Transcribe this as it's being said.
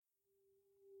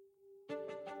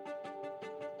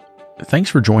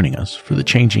Thanks for joining us for the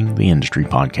Changing the Industry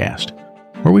podcast,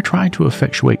 where we try to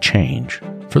effectuate change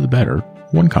for the better,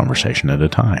 one conversation at a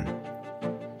time.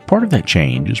 Part of that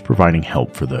change is providing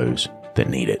help for those that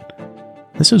need it.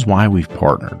 This is why we've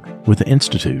partnered with the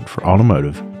Institute for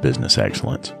Automotive Business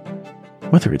Excellence.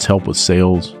 Whether it's help with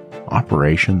sales,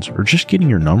 operations, or just getting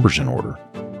your numbers in order,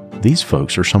 these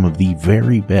folks are some of the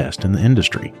very best in the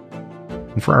industry.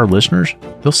 And for our listeners,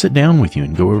 they'll sit down with you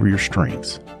and go over your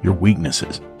strengths, your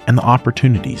weaknesses, and the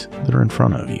opportunities that are in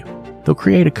front of you. They'll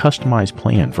create a customized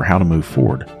plan for how to move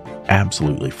forward,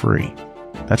 absolutely free.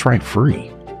 That's right, free.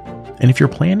 And if your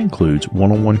plan includes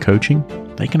one-on-one coaching,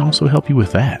 they can also help you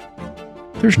with that.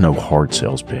 There's no hard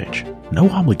sales pitch, no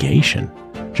obligation,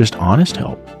 just honest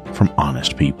help from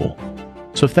honest people.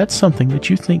 So if that's something that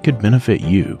you think could benefit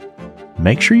you,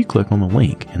 make sure you click on the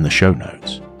link in the show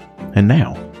notes. And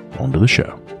now, on to the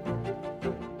show.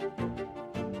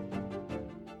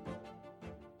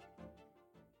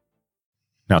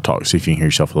 Now talk, see if you can hear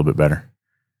yourself a little bit better.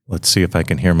 Let's see if I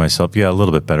can hear myself. Yeah, a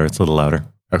little bit better. It's a little louder.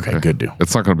 Okay, good deal.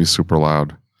 It's not going to be super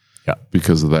loud. Yeah.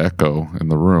 Because of the echo in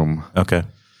the room. Okay.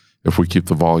 If we keep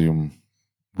the volume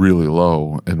really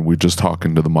low and we just talk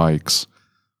into the mics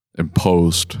and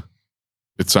post,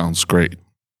 it sounds great.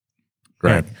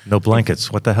 Right. Yeah, no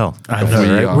blankets. What the hell? I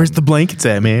know, right? Where's the blankets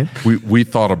at, man? We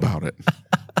thought about it.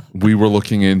 We were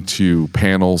looking into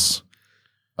panels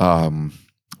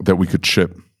that we could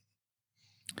ship.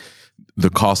 The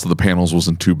cost of the panels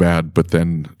wasn't too bad, but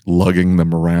then lugging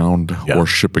them around or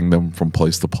shipping them from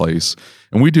place to place.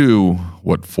 And we do,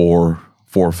 four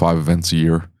or five events a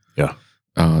year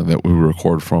that we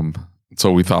record from.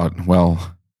 So we thought,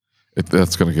 well,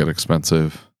 that's going to get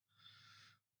expensive.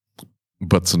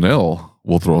 But Sunil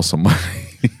will throw some money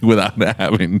without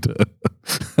having to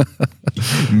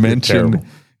mention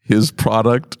his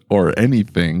product or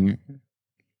anything.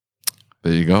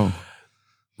 There you go.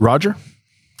 Roger?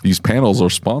 These panels are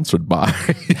sponsored by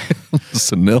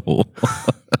Sunil.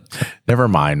 Never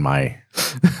mind my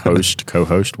host,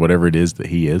 co-host, whatever it is that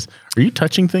he is. Are you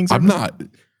touching things? I'm not.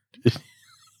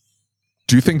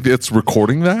 Do you think it's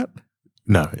recording that?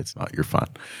 No, it's not. You're fine.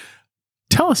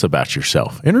 Tell us about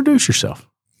yourself. Introduce yourself.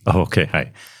 Oh, okay.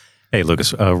 Hi. Hey,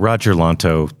 Lucas. Roger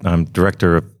Lanctot. I'm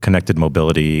Director of Connected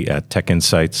Mobility at Tech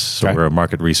Insights. So we're a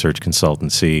market research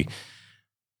consultancy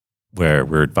where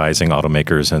we're advising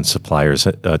automakers and suppliers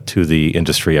to the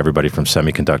industry, everybody from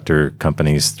semiconductor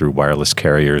companies through wireless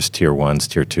carriers, tier ones,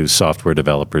 tier two, software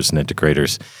developers and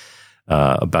integrators,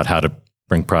 about how to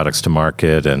bring products to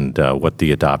market and what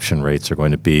the adoption rates are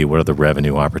going to be, what are the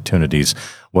revenue opportunities,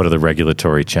 what are the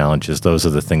regulatory challenges. Those are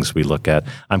the things we look at.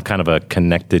 I'm kind of a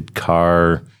connected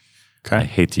car, I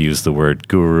hate to use the word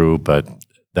guru, but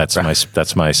that's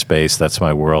my space, that's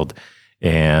my world.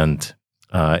 And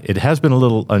it has been a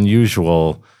little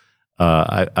unusual.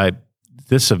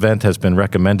 This event has been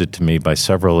recommended to me by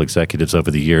several executives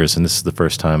over the years, and this is the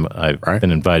first time I've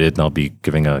been invited, and I'll be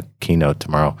giving a keynote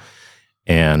tomorrow.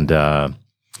 And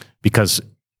because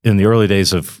in the early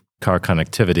days of car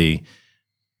connectivity,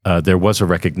 there was a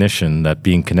recognition that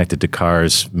being connected to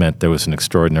cars meant there was an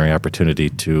extraordinary opportunity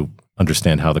to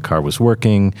understand how the car was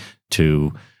working,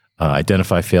 to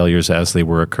identify failures as they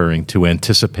were occurring, to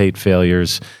anticipate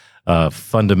failures.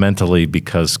 Fundamentally,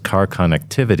 because car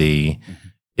connectivity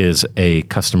is a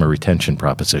customer retention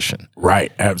proposition.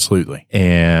 Right, absolutely.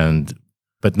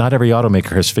 But not every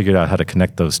automaker has figured out how to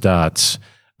connect those dots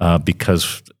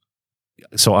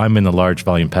so I'm in the large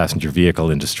volume passenger vehicle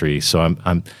industry, so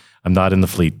I'm not in the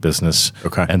fleet business.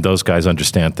 Okay. And those guys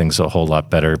understand things a whole lot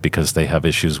better because they have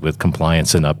issues with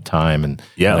compliance and uptime and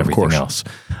everything else.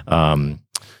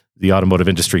 The automotive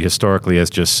industry historically has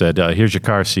just said, here's your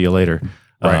car, see you later.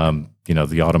 Right. The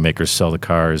automakers sell the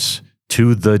cars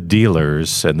to the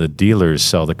dealers, and the dealers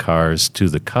sell the cars to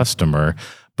the customer,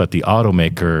 but the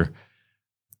automaker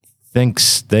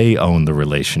thinks they own the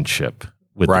relationship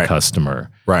with the customer,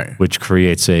 which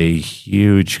creates a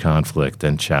huge conflict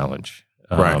and challenge.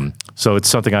 So it's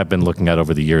something I've been looking at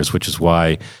over the years, which is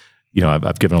why,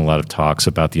 I've given a lot of talks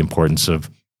about the importance of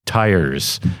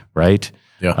tires, right?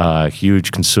 Yeah.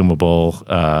 Huge consumable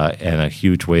and a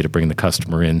huge way to bring the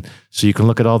customer in so you can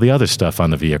look at all the other stuff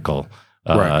on the vehicle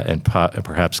and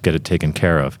perhaps get it taken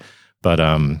care of. But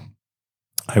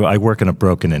I work in a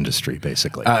broken industry,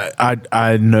 basically.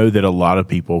 I know that a lot of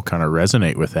people kind of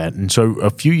resonate with that. And so a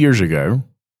few years ago,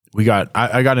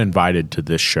 I got invited to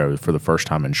this show for the first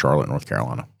time in Charlotte, North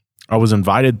Carolina. I was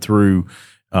invited through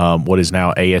what is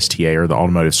now ASTA, or the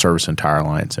Automotive Service and Tire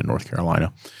Alliance in North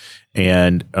Carolina.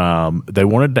 And they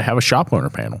wanted to have a shop owner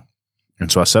panel. And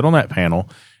so I sat on that panel,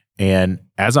 and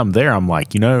as I'm there, I'm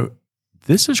like,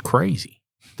 this is crazy.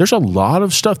 There's a lot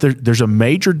of stuff. There's a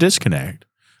major disconnect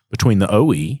between the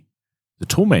OE, the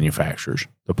tool manufacturers,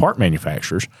 the part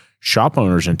manufacturers, shop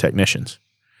owners, and technicians.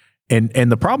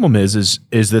 And the problem is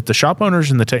that the shop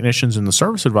owners and the technicians and the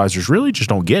service advisors really just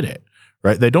don't get it,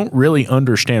 right? They don't really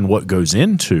understand what goes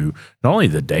into not only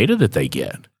the data that they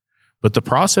get, but the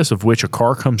process of which a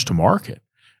car comes to market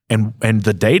and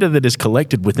the data that is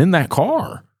collected within that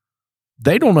car.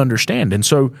 They don't understand. And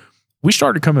so we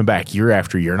started coming back year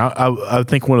after year. And I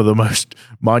think one of the most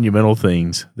monumental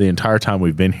things the entire time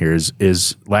we've been here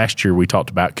is last year we talked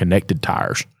about connected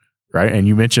tires, right? And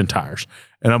you mentioned tires.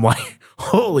 And I'm like,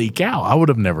 holy cow, I would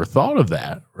have never thought of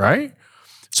that, right?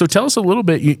 So tell us a little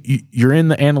bit. You're in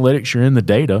the analytics, you're in the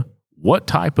data. What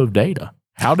type of data?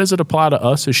 How does it apply to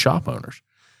us as shop owners?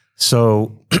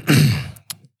 So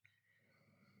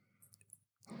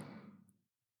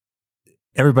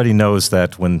everybody knows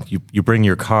that when you bring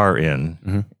your car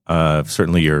in,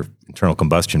 certainly your internal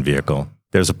combustion vehicle,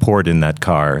 there's a port in that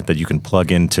car that you can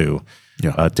plug into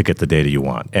to get the data you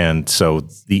want. And so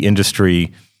the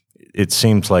industry, it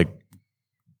seems like,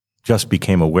 just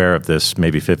became aware of this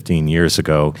maybe 15 years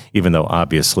ago, even though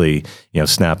obviously,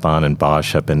 Snap-on and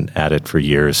Bosch have been at it for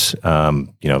years,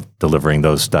 delivering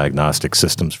those diagnostic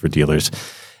systems for dealers.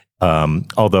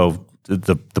 Although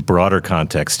the broader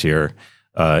context here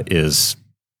is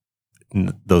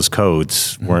those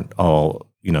codes weren't all,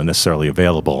 necessarily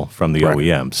available from the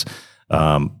OEMs.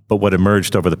 But what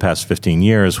emerged over the past 15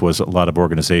 years was a lot of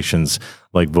organizations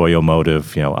like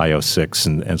Automotive, IO6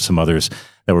 and some others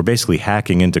that were basically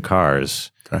hacking into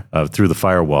cars through the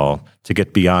firewall to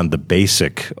get beyond the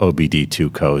basic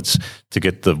OBD2 codes, to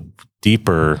get the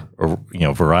deeper,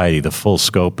 variety, the full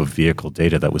scope of vehicle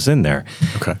data that was in there.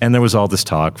 Okay. And there was all this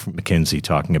talk from McKinsey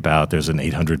talking about there's an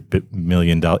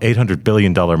 $800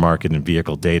 billion market in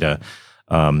vehicle data,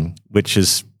 which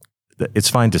is, it's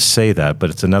fine to say that,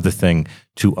 but it's another thing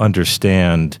to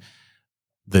understand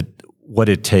what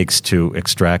it takes to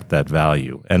extract that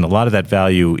value. And a lot of that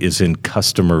value is in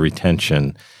customer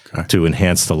retention to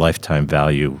enhance the lifetime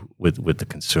value with the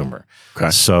consumer. Okay.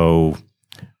 So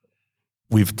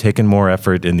we've taken more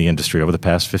effort in the industry over the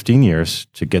past 15 years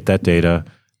to get that data,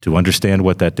 to understand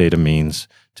what that data means,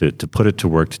 to put it to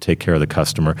work to take care of the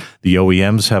customer. The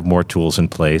OEMs have more tools in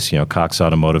place. Cox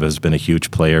Automotive has been a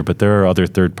huge player, but there are other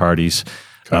third parties,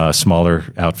 smaller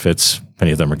outfits.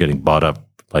 Many of them are getting bought up,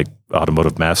 like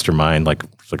Automotive Mastermind,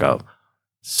 it's like a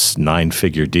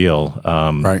 9-figure deal.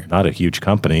 Not a huge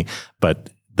company, but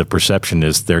the perception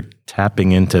is they're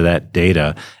tapping into that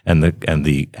data and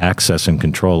the access and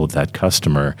control of that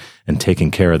customer and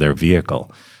taking care of their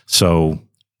vehicle. So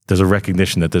there's a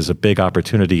recognition that there's a big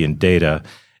opportunity in data,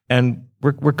 and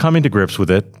we're coming to grips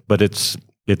with it. But it's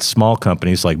small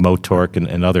companies like Motork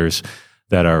and others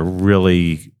that are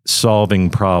really solving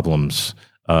problems.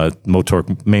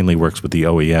 Motork mainly works with the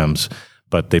OEMs,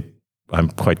 but I'm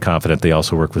quite confident they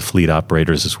also work with fleet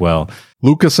operators as well.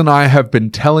 Lucas and I have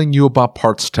been telling you about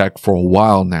Parts Tech for a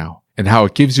while now, and how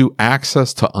it gives you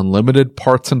access to unlimited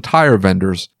parts and tire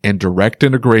vendors and direct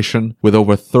integration with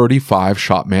over 35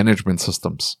 shop management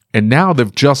systems. And now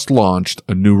they've just launched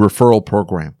a new referral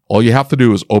program. All you have to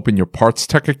do is open your Parts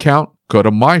Tech account, go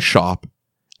to My Shop,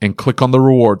 and click on the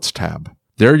Rewards tab.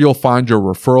 There you'll find your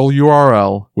referral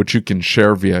URL, which you can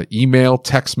share via email,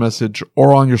 text message,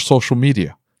 or on your social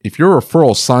media. If your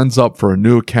referral signs up for a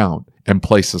new account and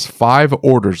places 5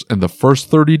 orders in the first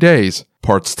 30 days,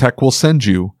 Parts Tech will send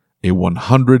you a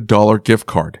 $100 gift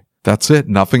card. That's it.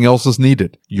 Nothing else is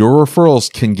needed. Your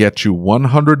referrals can get you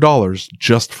 $100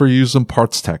 just for using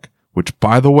Parts Tech, which,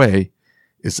 by the way,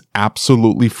 is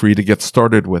absolutely free to get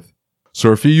started with.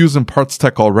 So if you're using Parts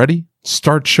Tech already,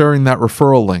 start sharing that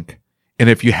referral link. And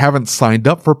if you haven't signed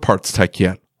up for Parts Tech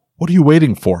yet, what are you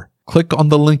waiting for? Click on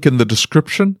the link in the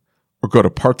description or go to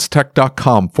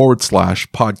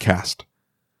partstech.com/podcast.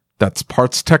 That's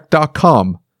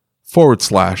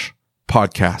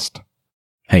partstech.com/podcast.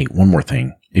 Hey, one more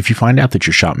thing. If you find out that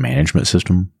your shop management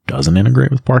system doesn't integrate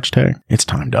with Parts Tech, it's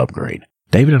time to upgrade.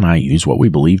 David and I use what we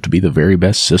believe to be the very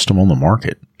best system on the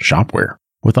market, Shopware.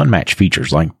 With unmatched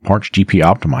features like Parts GP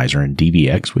Optimizer and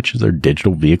DVX, which is their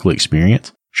digital vehicle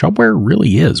experience, Shopware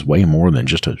really is way more than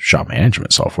just a shop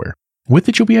management software. With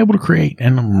it, you'll be able to create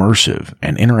an immersive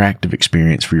and interactive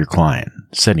experience for your client,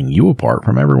 setting you apart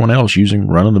from everyone else using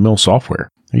run-of-the-mill software.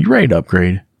 Are you ready to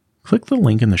upgrade? Click the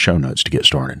link in the show notes to get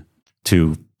started.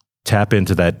 To tap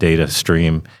into that data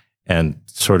stream and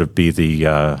sort of be the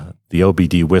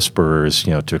OBD whisperers,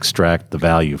 to extract the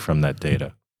value from that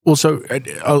data. Well, so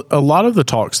a lot of the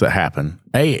talks that happen,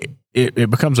 it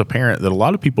becomes apparent that a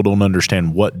lot of people don't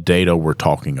understand what data we're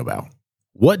talking about,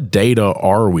 What data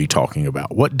are we talking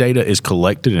about? What data is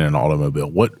collected in an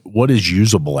automobile? What is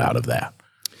usable out of that?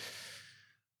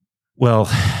 Well,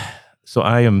 so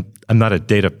I'm not a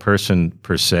data person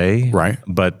per se, right?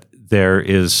 But there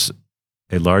is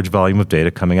a large volume of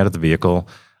data coming out of the vehicle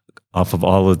off of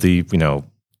all of the,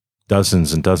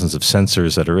 dozens and dozens of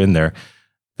sensors that are in there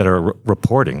that are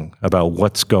reporting about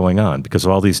what's going on, because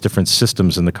all these different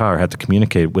systems in the car have to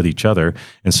communicate with each other.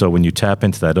 And so when you tap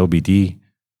into that OBD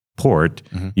port,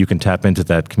 you can tap into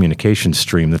that communication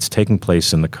stream that's taking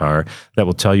place in the car that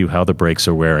will tell you how the brakes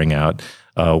are wearing out,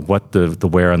 what the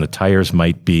wear on the tires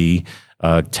might be,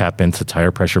 tap into the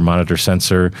tire pressure monitor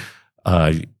sensor,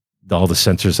 all the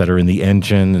sensors that are in the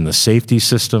engine and the safety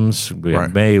systems. We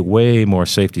have way more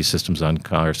safety systems on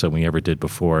cars than we ever did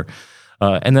before.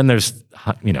 And then there's,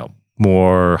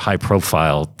 more high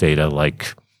profile data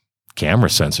like camera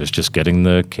sensors, just getting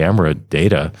the camera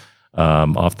data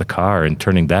off the car and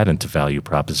turning that into value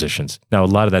propositions. Now, a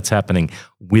lot of that's happening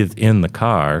within the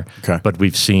car, but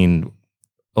we've seen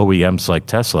OEMs like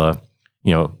Tesla,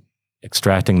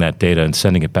 extracting that data and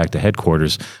sending it back to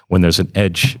headquarters when there's an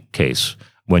edge case.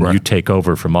 When you take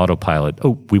over from autopilot,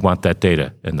 we want that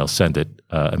data, and they'll send it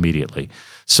immediately.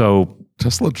 So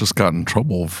Tesla just got in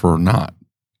trouble for not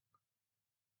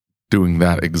doing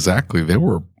that exactly. They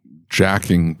were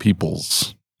jacking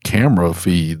people's camera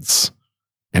feeds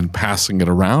and passing it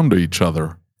around to each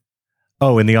other.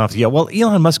 Oh, in the office. Yeah, well,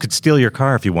 Elon Musk could steal your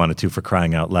car if he wanted to, for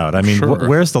crying out loud. I mean,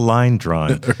 where's the line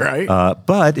drawn? Right.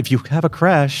 But if you have a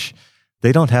crash,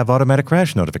 they don't have automatic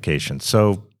crash notifications.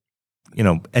 So,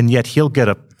 and yet he'll get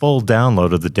a full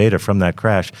download of the data from that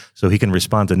crash so he can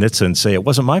respond to NHTSA and say, it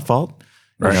wasn't my fault.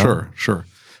 Right. Sure.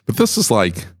 But this is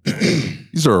like,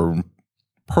 these are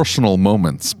personal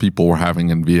moments people were having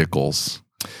in vehicles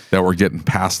that were getting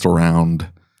passed around.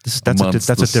 That's a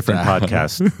different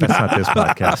podcast. That's not this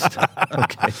podcast.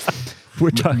 Okay.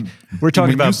 We're talking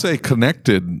when about. You say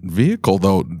connected vehicle,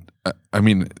 though, I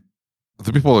mean,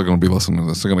 the people that are going to be listening to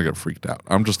this are going to get freaked out.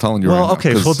 I'm just telling you. Well, right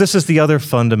okay. Well, this is the other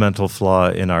fundamental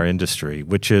flaw in our industry,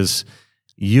 which is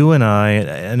you and I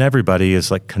and everybody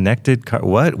is like connected car.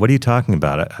 What are you talking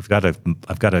about? I've got a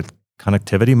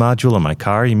connectivity module in my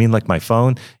car. You mean like my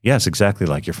phone? Yes, exactly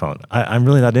like your phone. I'm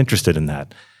really not interested in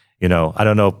that. I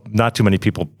don't know. Not too many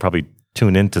people probably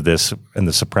tune into this in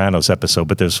the Sopranos episode,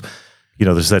 but there's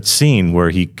that scene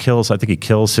where he kills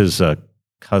his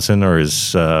cousin or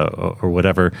his or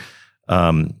whatever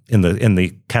in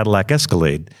the Cadillac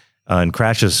Escalade and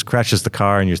crashes the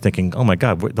car, and you're thinking, oh my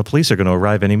God, the police are going to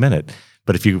arrive any minute.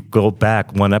 But if you go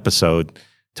back one episode,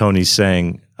 Tony's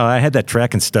saying, oh, I had that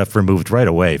tracking stuff removed right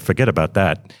away. Forget about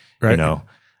that. Right.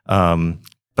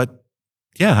 But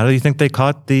yeah, how do you think they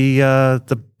caught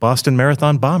the Boston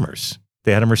Marathon bombers?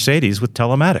 They had a Mercedes with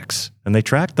telematics, and they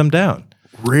tracked them down.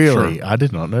 Really? Sure. I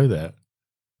did not know that.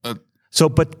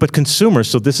 But consumers,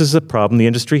 so this is a problem the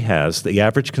industry has. The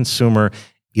average consumer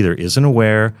either isn't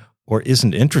aware or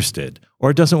isn't interested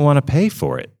or doesn't want to pay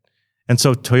for it. And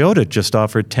so Toyota just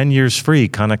offered 10 years free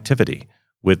connectivity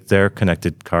with their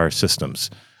connected car systems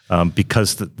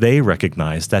because they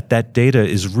recognize that data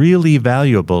is really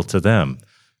valuable to them.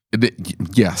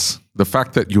 Yes. The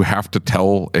fact that you have to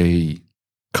tell a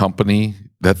company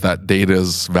that data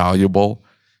is valuable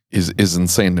is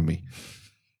insane to me.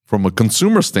 From a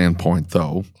consumer standpoint,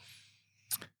 though,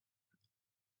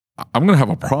 I'm going to have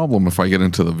a problem if I get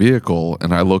into the vehicle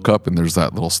and I look up and there's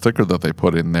that little sticker that they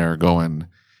put in there going,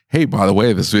 hey, by the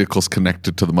way, this vehicle's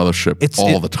connected to the mothership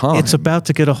all the time. It's about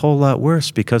to get a whole lot worse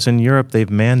because in Europe, they've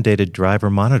mandated driver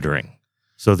monitoring.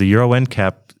 So the Euro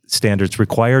NCAP standards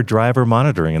require driver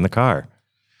monitoring in the car.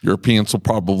 Europeans will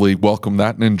probably welcome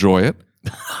that and enjoy it.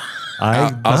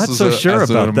 I'm not so sure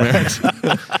about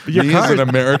that. Me as an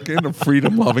American, a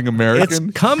freedom-loving American,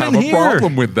 it's coming have here. a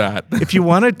problem with that. If you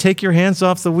want to take your hands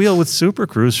off the wheel with Super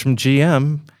Cruise from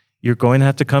GM, you're going to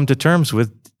have to come to terms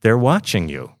with they're watching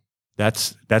you.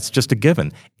 That's just a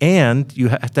given. And you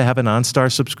have to have an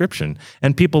OnStar subscription.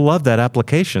 And people love that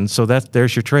application, so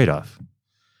there's your trade-off.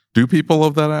 Do people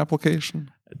love that application?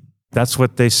 That's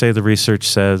what they say the research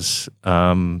says.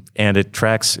 And it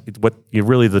tracks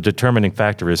the determining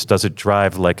factor is, does it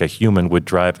drive like a human would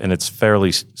drive? And it's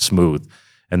fairly smooth.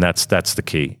 And that's the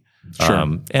key.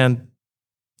 Sure. And,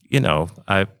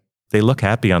 they look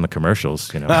happy on the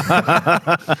commercials,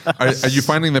 Are you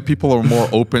finding that people are more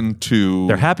open to...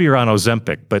 They're happier on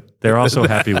Ozempic, but they're also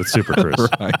happy with Super Cruise.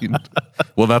 Right.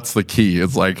 Well, that's the key.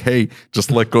 It's like, hey, just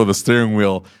let go of the steering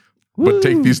wheel, but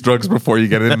take these drugs before you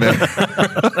get in there.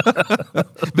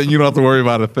 Then you don't have to worry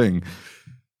about a thing.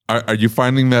 Are you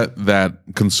finding that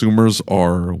consumers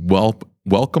are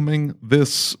welcoming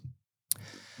this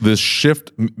this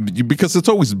shift, because it's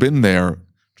always been there,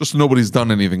 just nobody's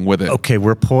done anything with it. Okay,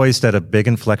 we're poised at a big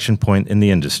inflection point in the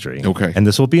industry. Okay. And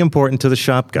this will be important to the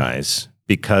shop guys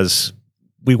because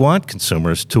we want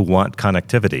consumers to want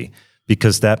connectivity,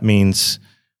 because that means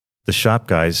the shop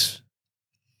guys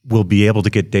will be able to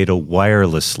get data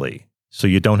wirelessly. So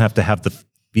you don't have to have the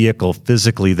vehicle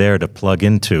physically there to plug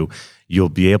into. You'll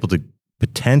be able to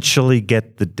potentially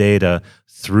get the data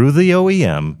through the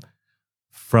OEM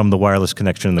from the wireless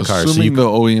connection in the car. Assuming the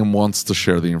OEM wants to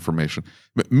share the information.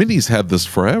 Mini's had this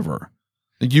forever.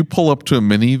 You pull up to a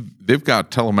Mini, they've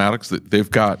got telematics, they've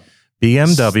got...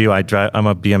 BMW, I'm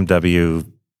a BMW,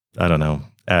 I don't know,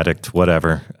 addict,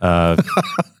 whatever.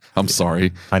 I'm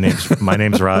sorry. My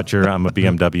name's Roger. I'm a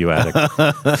BMW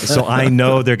addict. So I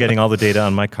know they're getting all the data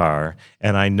on my car,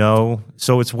 and I know,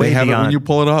 so it's way beyond... When you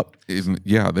pull it up,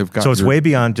 they've got... So it's way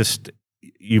beyond just,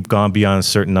 you've gone beyond a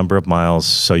certain number of miles,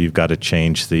 so you've got to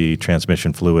change the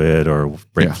transmission fluid or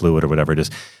brake fluid or whatever it is.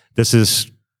 This is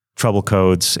trouble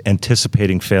codes,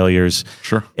 anticipating failures.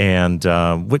 Sure. And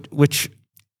which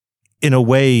in a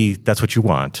way, that's what you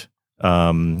want.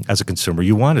 As a consumer,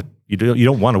 you want it. You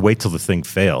don't want to wait till the thing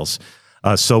fails.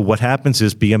 So what happens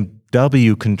is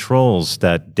BMW controls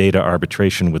that data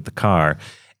arbitration with the car,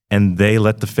 and they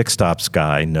let the fixed ops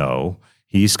guy know.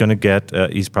 He's going to get.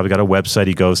 He's probably got a website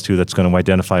he goes to that's going to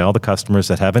identify all the customers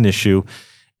that have an issue,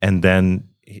 and then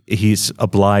he's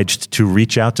obliged to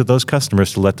reach out to those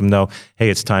customers to let them know, hey,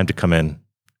 it's time to come in.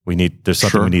 There's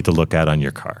something we need to look at on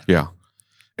your car. Yeah,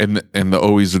 and the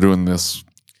OEs are doing this.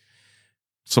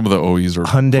 Some of the OEs are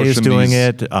Hyundai is doing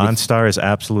it. OnStar is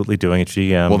absolutely doing it.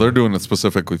 GM. Well, they're doing it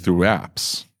specifically through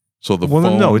apps. So the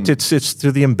phone. No, it's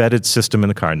through the embedded system in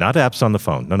the car, not apps on the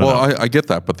phone. No. I get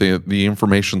that, but the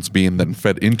information's being then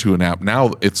fed into an app.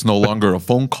 Now it's no longer a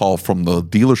phone call from the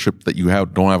dealership that you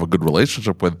don't have a good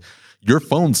relationship with. Your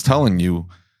phone's telling you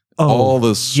all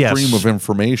the stream of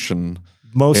information.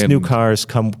 Most new cars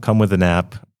come with an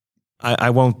app.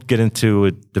 I won't get into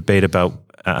a debate about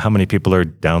how many people are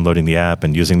downloading the app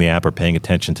and using the app or paying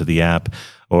attention to the app,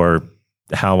 or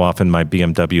how often my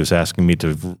BMW is asking me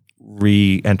to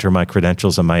re-enter my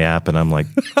credentials on my app, and I'm like,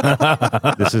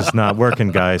 this is not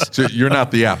working, guys. So you're not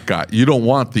the app guy. You don't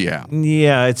want the app.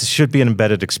 Yeah, it should be an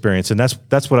embedded experience, and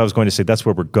that's what I was going to say. That's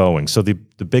where we're going. So the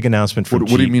big announcement for what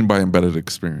do you mean by embedded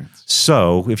experience?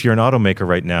 So if you're an automaker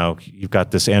right now, you've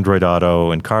got this Android Auto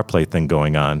and CarPlay thing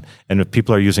going on, and if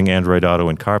people are using Android Auto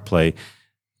and CarPlay,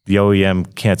 the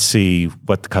OEM can't see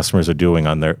what the customers are doing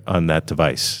on that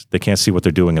device. They can't see what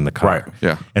they're doing in the car. Right.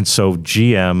 Yeah. And so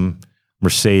GM,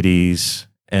 Mercedes,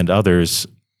 and others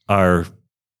are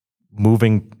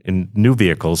moving in new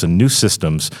vehicles and new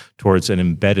systems towards an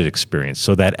embedded experience.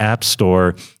 So that app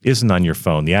store isn't on your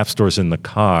phone. The app store is in the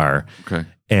car. Okay.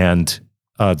 And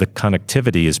the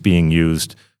connectivity is being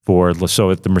used so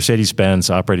at the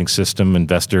Mercedes-Benz operating system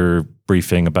investor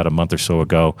briefing about a month or so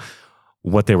ago,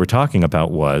 what they were talking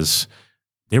about was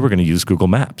they were going to use Google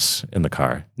Maps in the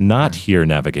car, not HERE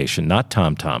navigation, not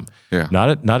TomTom,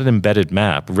 not an embedded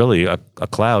map, really a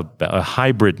cloud, a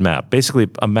hybrid map, basically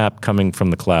a map coming from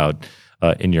the cloud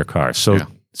in your car.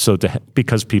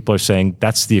 Because people are saying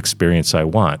that's the experience I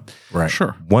want. Right.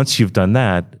 Sure. Once you've done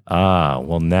that,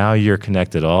 well, now you're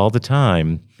connected all the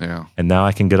time. Yeah. And now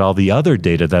I can get all the other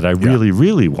data that I really,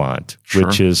 really want,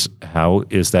 which is how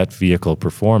is that vehicle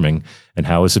performing and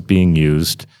how is it being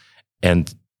used?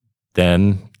 And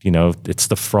then, it's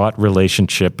the fraught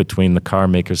relationship between the car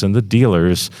makers and the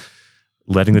dealers,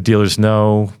 letting the dealers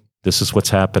know this is what's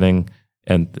happening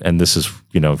and this is,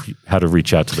 how to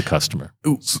reach out to the customer.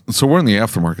 So we're on the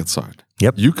aftermarket side.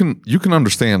 Yep. You can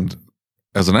understand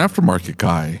as an aftermarket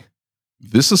guy,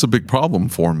 this is a big problem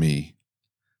for me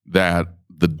that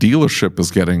the dealership is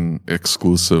getting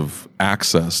exclusive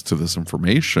access to this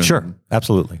information. Sure,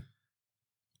 absolutely.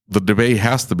 The debate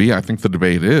has to be, I think the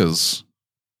debate is,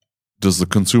 does the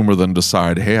consumer then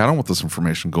decide, hey, I don't want this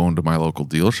information going to my local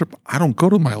dealership? I don't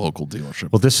go to my local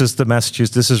dealership. Well, this is the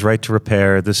Massachusetts, this is right to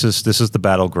repair. This is the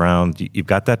battleground. You've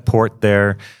got that port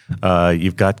there.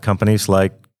 You've got companies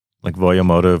like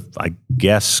Automotive, I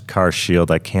guess CarShield.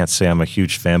 I can't say I'm a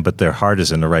huge fan, but their heart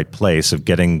is in the right place of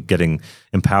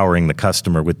empowering the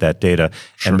customer with that data,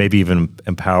 and maybe even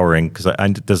empowering, because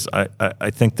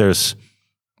I think there's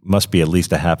must be at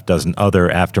least a half dozen other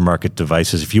aftermarket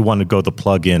devices if you want to go the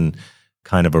plug-in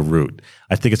kind of a route.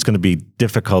 I think it's going to be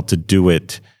difficult to do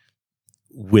it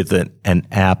with an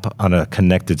app on a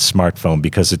connected smartphone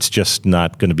because it's just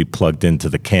not going to be plugged into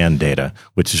the CAN data,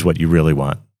 which is what you really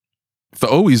want. The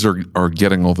OEs are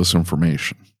getting all this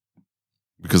information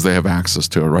because they have access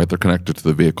to it, right? They're connected to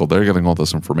the vehicle. They're getting all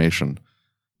this information.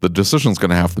 The decision's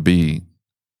going to have to be,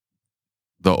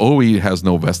 the OE has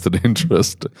no vested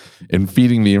interest in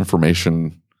feeding the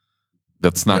information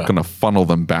that's not going to funnel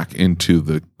them back into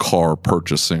the car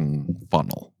purchasing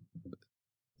funnel.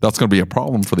 That's going to be a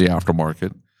problem for the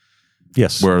aftermarket.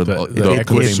 Yes, where the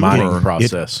equity mining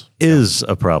process is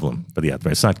a problem for the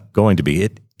aftermarket. It's not going to be.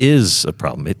 It is a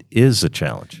problem. It is a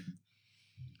challenge.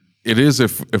 It is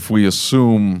if we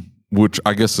assume, which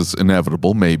I guess is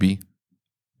inevitable, maybe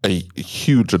a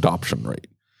huge adoption rate.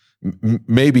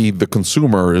 Maybe the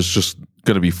consumer is just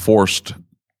going to be forced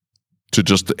to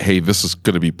just, hey, this is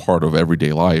going to be part of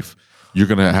everyday life. You're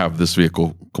going to have this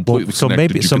vehicle completely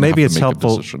connected. Maybe it's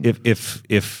helpful if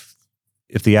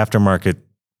the aftermarket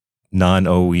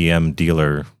non-OEM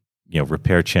dealer,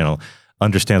 repair channel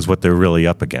understands what they're really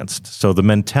up against. So the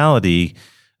mentality,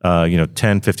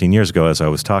 10, 15 years ago, as I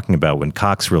was talking about, when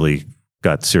Cox really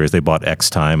got serious, they bought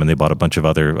X-Time and they bought a bunch of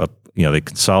other, they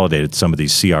consolidated some of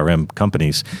these CRM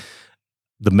companies.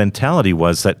 The mentality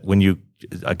was that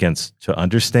to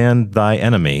understand thy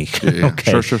enemy,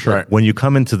 okay, sure. When you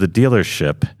come into the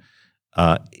dealership,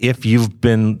 if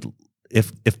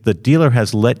the dealer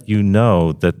has let you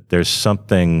know that there's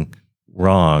something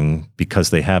wrong because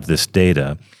they have this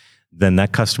data, then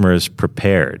that customer is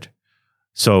prepared.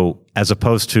 So as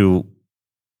opposed to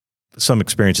some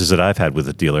experiences that I've had with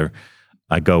a dealer,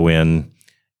 I go in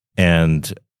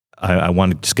and I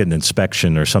want to just get an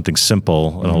inspection or something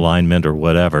simple, an alignment or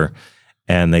whatever,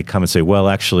 and they come and say, well,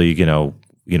 actually, one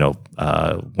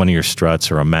of your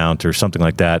struts or a mount or something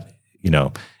like that,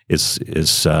 is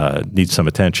needs some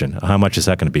attention. How much is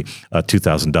that going to be?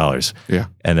 $2,000. Yeah.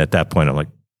 And at that point, I'm like,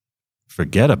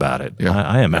 forget about it. Yeah.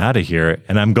 I am out of here,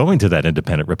 and I'm going to that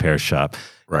independent repair shop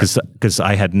because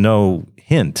I had no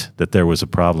hint that there was a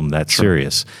problem that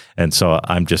serious, and so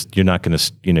you're not going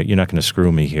to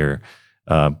screw me here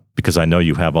because I know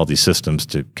you have all these systems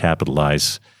to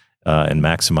capitalize and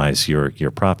maximize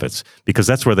your profits, because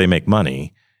that's where they make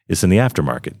money, is in the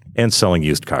aftermarket and selling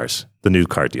used cars, the new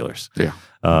car dealers. Yeah.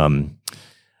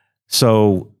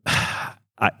 So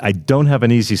I don't have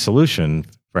an easy solution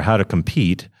for how to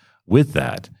compete with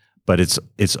that, but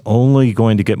it's only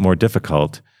going to get more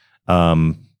difficult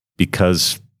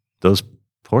because those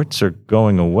ports are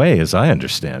going away, as I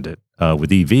understand it.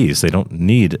 With EVs, they don't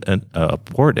need a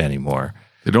port anymore.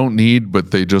 They don't need,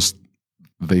 but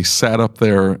they sat up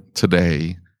there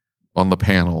today on the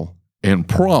panel and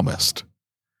promised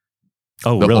the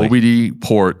OBD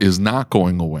port is not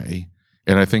going away.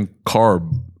 And I think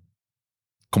CARB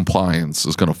compliance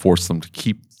is going to force them to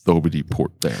keep the OBD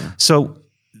port there. So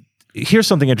here's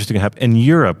something interesting that happened in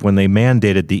Europe when they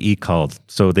mandated the eCall.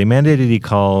 So they mandated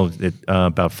eCall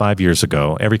about 5 years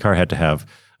ago. Every car had to have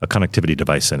a connectivity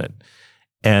device in it.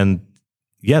 And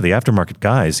the aftermarket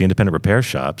guys, the independent repair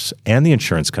shops, and the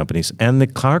insurance companies, and the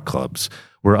car clubs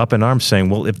were up in arms saying,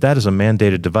 well, if that is a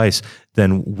mandated device,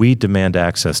 then we demand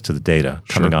access to the data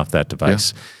coming off that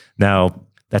device. Yeah. Now,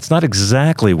 that's not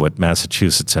exactly what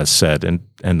Massachusetts has said. And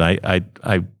I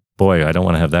don't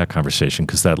want to have that conversation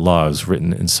because that law is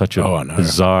written in such a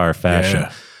bizarre fashion.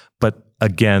 Yeah. But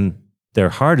again, their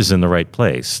heart is in the right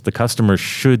place. The customer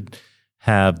should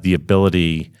have the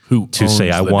ability to say,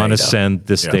 I want to send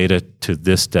this data to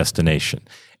this destination.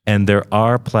 And there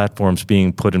are platforms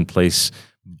being put in place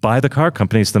by the car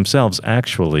companies themselves,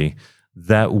 actually,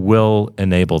 that will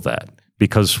enable that.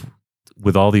 Because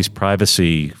with all these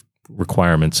privacy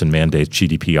requirements and mandates,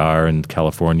 GDPR and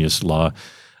California's law,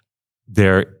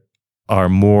 there are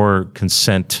more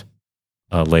consent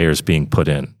layers being put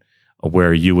in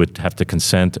where you would have to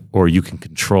consent or you can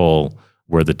control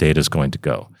where the data is going to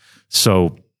go.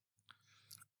 So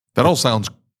that all sounds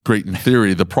great in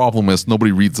theory. The problem is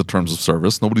nobody reads the terms of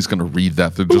service. Nobody's going to read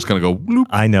that. They're just going to go, bloop,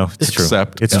 I know, it's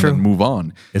accept, true. It's and true. then move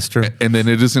on. It's true. And then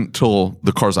it isn't until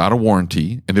the car's out of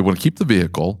warranty and they want to keep the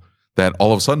vehicle that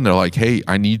all of a sudden they're like, hey,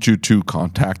 I need you to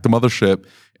contact the mothership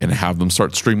and have them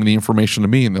start streaming the information to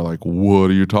me. And they're like, what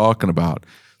are you talking about?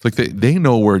 It's like they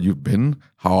know where you've been,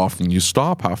 how often you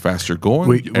stop, how fast you're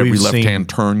going, every left-hand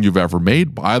turn you've ever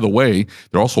made. By the way,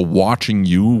 they're also watching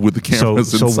you with the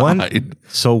cameras inside.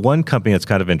 One company that's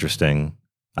kind of interesting,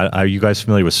 are you guys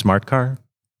familiar with Smart Car?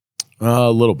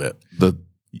 A little bit. The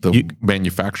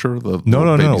manufacturer, the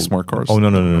no. smart cars? Oh,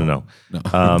 no.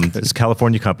 It's a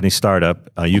California company, startup.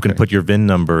 You can put your VIN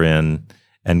number in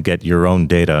and get your own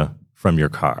data from your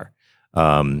car.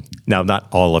 Now, not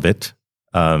all of it,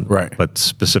 but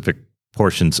specific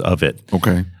portions of it.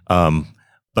 Okay.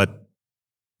 But,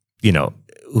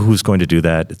 who's going to do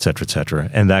that, et cetera, et cetera.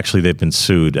 And actually, they've been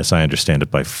sued, as I understand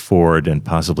it, by Ford and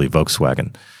possibly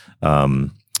Volkswagen.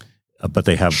 But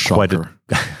they have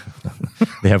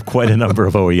quite a number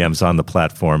of OEMs on the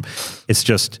platform. It's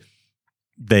just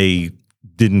they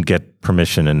didn't get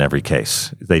permission in every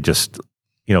case. They just,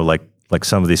 like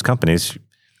some of these companies,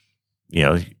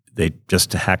 they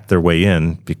just hacked their way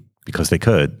in because they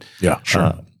could. Yeah,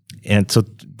 sure. And so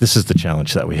this is the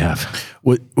challenge that we have.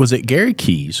 Was it Gary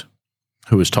Keys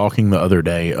who was talking the other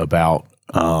day about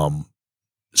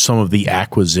some of the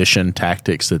acquisition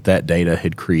tactics that data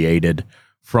had created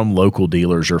from local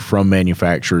dealers or from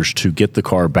manufacturers to get the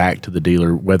car back to the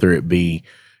dealer, whether it be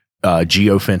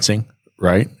geofencing,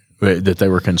 right? That they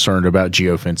were concerned about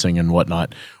geofencing and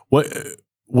whatnot.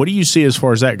 What do you see as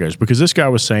far as that goes? Because this guy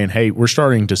was saying, hey, we're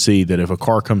starting to see that if a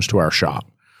car comes to our shop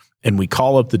and we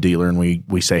call up the dealer and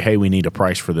we say, hey, we need a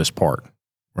price for this part,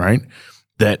 right?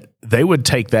 That they would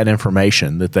take that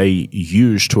information that they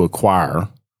use to acquire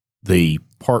the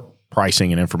part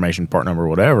pricing and information, part number,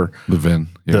 whatever, the VIN,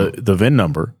 the VIN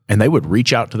number, and they would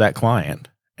reach out to that client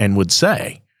and would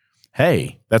say,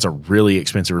 hey, that's a really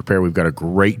expensive repair. We've got a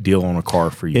great deal on a car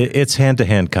for you. It's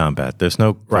hand-to-hand combat. There's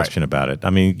no question about it. I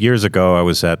mean, years ago, I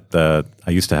was I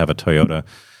used to have a Toyota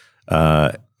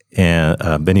and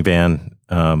a minivan,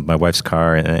 my wife's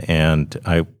car, and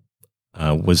I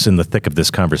was in the thick of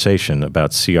this conversation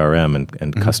about CRM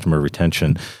and customer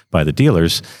retention by the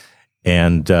dealers.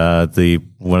 And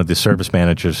one of the service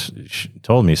managers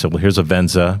told me, he said, well, here's a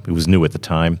Venza. It was new at the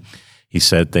time. He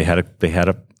said they had a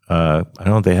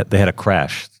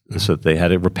crash. So they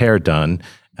had a repair done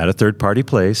at a third-party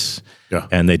place,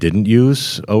 and they didn't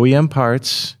use OEM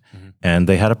parts, and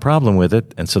they had a problem with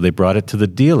it. And so they brought it to the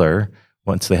dealer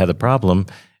once they had the problem,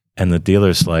 and the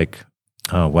dealer's like,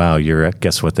 oh, wow,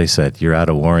 guess what they said? You're out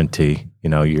of warranty.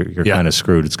 You're kind of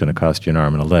screwed. It's going to cost you an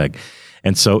arm and a leg.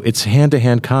 And so it's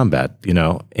hand-to-hand combat,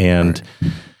 and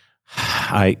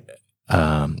I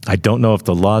don't know if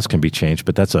the laws can be changed,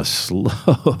 but that's a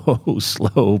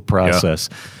slow process.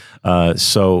 Yeah.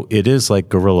 So it is like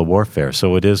guerrilla warfare.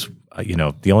 So it is,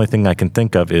 the only thing I can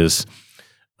think of is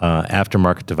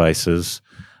aftermarket devices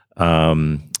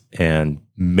and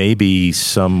maybe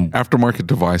some aftermarket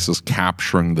devices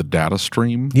capturing the data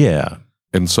stream. Yeah.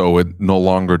 And so it no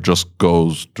longer just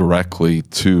goes directly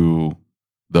to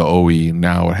the OE.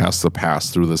 Now it has to pass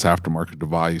through this aftermarket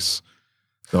device.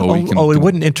 It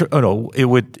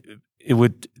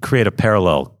would create a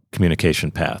parallel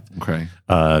communication path. Okay.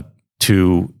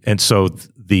 And so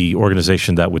the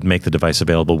organization that would make the device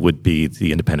available would be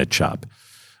the independent shop.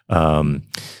 And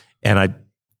I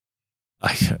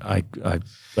are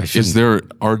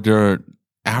there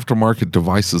aftermarket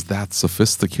devices that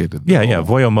sophisticated? Yeah.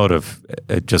 Automotive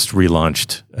just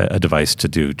relaunched a device to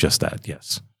do just that.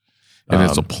 Yes. And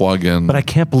it's a plug-in. But I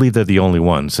can't believe they're the only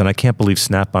ones. And I can't believe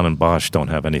Snap-on and Bosch don't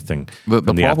have anything The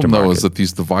problem, though, is that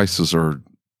these devices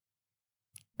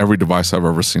every device I've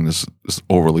ever seen is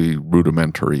overly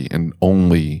rudimentary and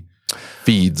only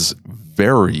feeds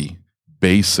very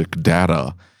basic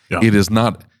data. Yeah. It is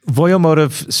not...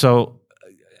 Automotive, so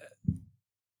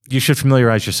you should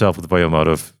familiarize yourself with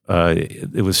Automotive.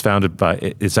 It was founded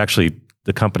by... It's actually,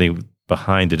 the company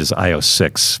behind it is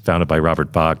IO6, founded by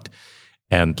Robert Vogt.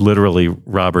 And literally,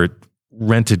 Robert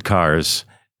rented cars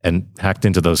and hacked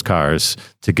into those cars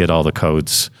to get all the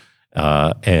codes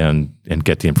and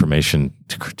get the information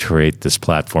to create this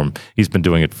platform. He's been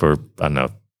doing it for, I don't know,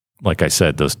 like I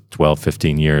said, those 12,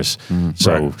 15 years.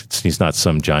 He's not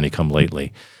some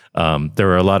Johnny-come-lately.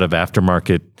 There are a lot of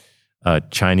aftermarket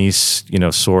Chinese,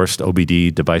 sourced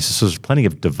OBD devices. So there's plenty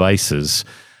of devices.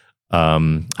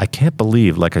 I can't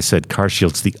believe, like I said,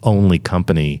 CarShield's the only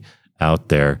company out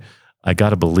there. I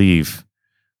got to believe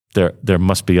there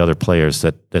must be other players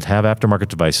that have aftermarket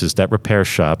devices, that repair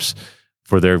shops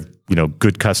for their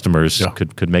good customers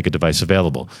could make a device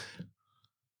available.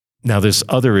 Now there's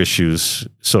other issues.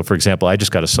 So for example, I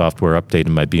just got a software update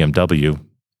in my BMW,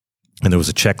 and there was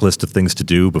a checklist of things to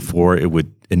do before it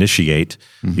would initiate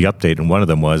the update, and one of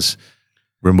them was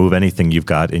remove anything you've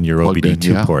got in your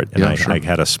OBD2 port. And I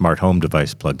had a smart home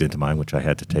device plugged into mine, which I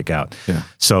had to take out. Yeah.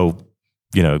 So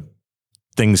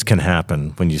things can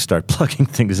happen when you start plugging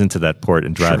things into that port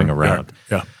and driving around.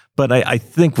 Yeah. But I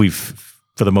think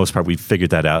for the most part, we've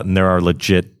figured that out, and there are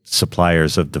legit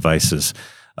suppliers of devices.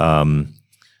 But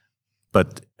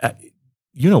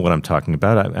you know what I'm talking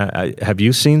about. Have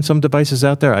you seen some devices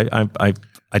out there?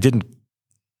 I didn't.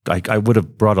 I would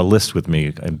have brought a list with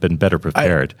me and been better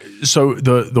prepared. So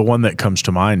the one that comes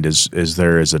to mind is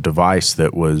there is a device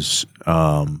that was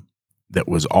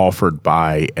offered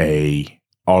by a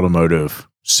automotive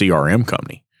CRM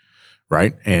company,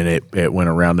 right? And it went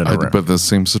around and around. But the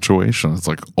same situation. It's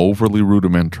like overly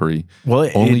rudimentary. Well,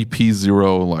 only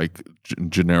P0 like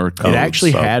generic code. It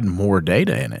actually had more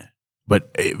data in it.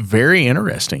 But very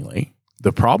interestingly,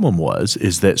 the problem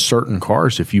is that certain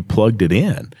cars, if you plugged it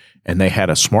in and they had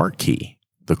a smart key,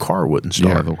 the car wouldn't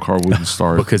start. Yeah, the car wouldn't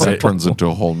start because it turns into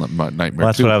a whole nightmare. Well,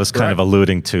 that's what I was kind of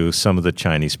alluding to. Some of the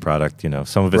Chinese product,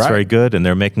 some of it's very good, and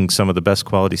they're making some of the best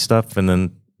quality stuff, and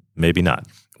then maybe not.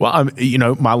 Well,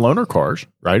 my loaner cars,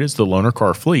 right? It's the loaner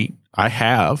car fleet. I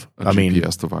have a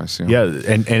GPS device. Yeah,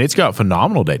 and it's got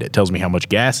phenomenal data. It tells me how much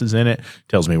gas is in it,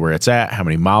 tells me where it's at, how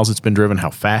many miles it's been driven, how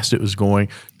fast it was going.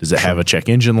 Does it have a check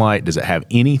engine light? Does it have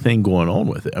anything going on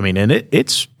with it? And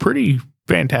it's pretty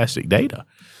fantastic data.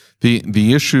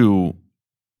 The issue,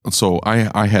 so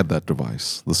I had that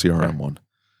device, the CRM one.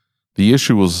 The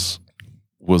issue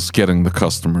was getting the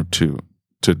customer to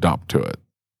adopt to it.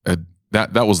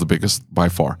 That was the biggest by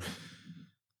far.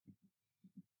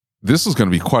 This is going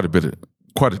to be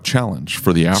quite a challenge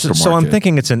for the aftermarket. So I'm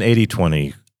thinking it's an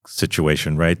 80-20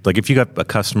 situation, right? Like if you got a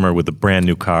customer with a brand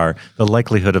new car, the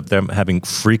likelihood of them having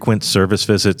frequent service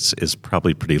visits is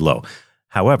probably pretty low.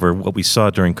 However, what we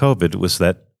saw during COVID was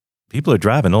that people are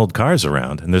driving old cars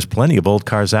around, and there's plenty of old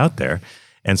cars out there.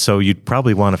 And so you'd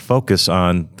probably want to focus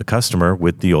on the customer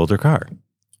with the older car.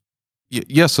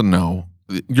 Yes and no.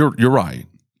 You're right.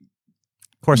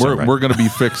 Of course, we're going to be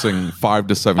fixing 5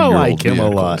 to 7 year old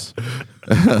vehicles.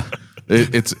 A lot.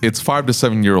 It's 5 to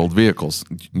 7 year old vehicles.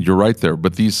 You're right there.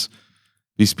 But these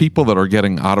people that are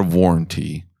getting out of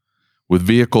warranty with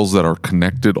vehicles that are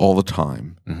connected all the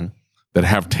time, that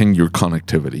have 10-year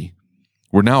connectivity,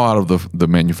 we're now out of the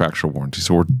manufacturer warranty.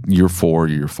 So we're year 4,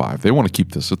 year 5. They want to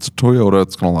keep this. It's a Toyota.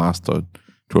 It's going to last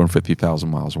 250,000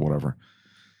 miles or whatever.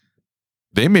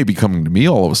 They may be coming to me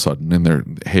all of a sudden and they're,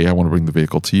 hey, I want to bring the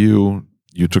vehicle to you.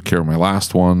 You took care of my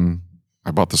last one.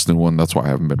 I bought this new one. That's why I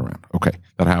haven't been around. Okay,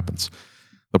 that happens.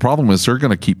 The problem is they're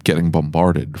going to keep getting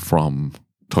bombarded from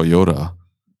Toyota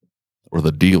or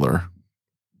the dealer.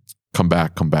 Come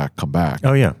back, come back, come back.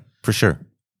 Oh, yeah, for sure.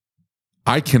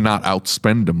 I cannot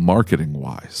outspend them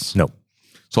marketing-wise. Nope.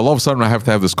 So all of a sudden I have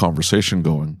to have this conversation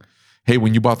going, hey,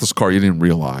 when you bought this car, you didn't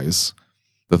realize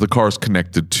that the car is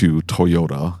connected to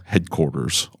Toyota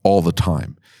headquarters all the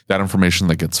time. That information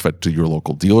that gets fed to your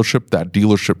local dealership, that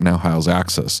dealership now has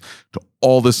access to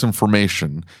all this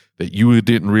information that you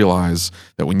didn't realize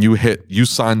that when you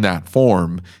signed that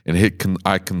form and hit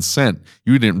I consent,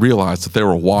 you didn't realize that they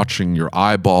were watching your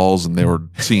eyeballs and they were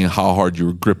seeing how hard you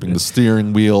were gripping the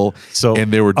steering wheel.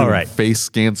 And they were doing face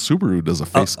scans. Subaru does a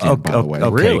face scan, by the way.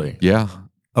 Okay. Really? Yeah.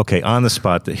 Okay, on the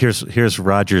spot, here's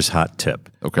Roger's hot tip.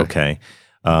 Okay.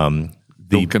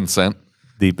 The consent.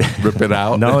 Rip it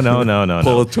out. No.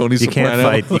 Pull a Tony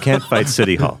Soprano. You can't fight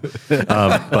City Hall.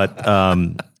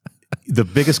 But the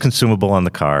biggest consumable on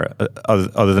the car,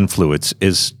 other than fluids,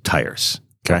 is tires.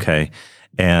 Okay.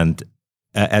 And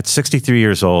at 63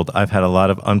 years old, I've had a lot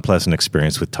of unpleasant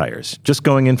experience with tires. Just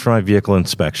going in for my vehicle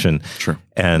inspection. Sure.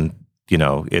 And,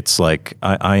 it's like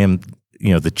I am,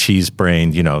 the cheese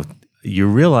brain, you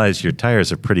realize your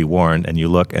tires are pretty worn and you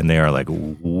look and they are like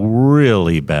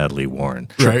really badly worn.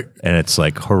 Right. And it's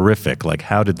like horrific. Like,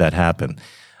 how did that happen?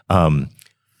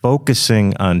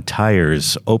 Focusing on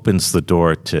tires opens the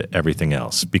door to everything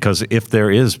else, because if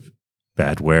there is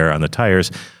bad wear on the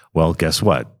tires, well, guess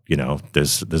what?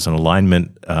 There's an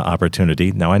alignment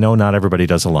opportunity. Now, I know not everybody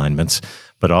does alignments,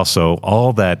 but also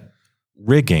all that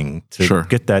rigging to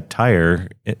get that tire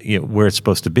where it's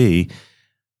supposed to be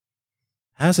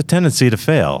has a tendency to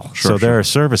fail. There are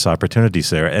service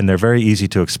opportunities there, and they're very easy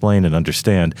to explain and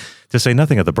understand, to say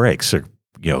nothing of the brakes are,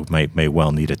 may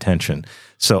well need attention.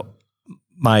 So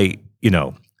my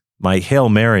Hail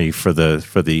Mary for the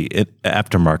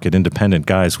aftermarket independent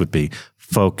guys would be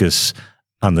focus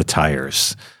on the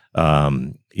tires,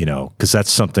 because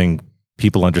that's something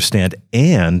people understand.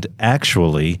 And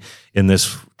actually, in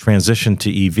this transition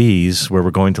to EVs, where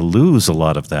we're going to lose a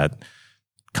lot of that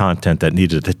content that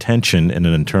needed attention in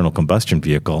an internal combustion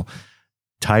vehicle,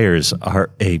 tires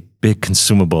are a big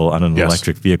consumable on an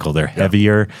electric vehicle. They're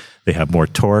heavier. They have more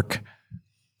torque.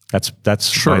 That's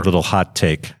my little hot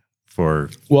take for.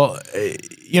 Well,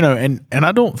 and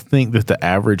I don't think that the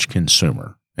average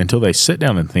consumer, until they sit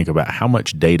down and think about how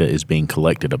much data is being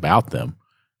collected about them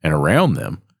and around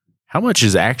them, how much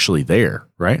is actually there,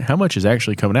 right? How much is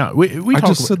actually coming out? I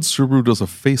just said Subaru does a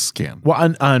face scan.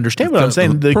 Well, I understand what I'm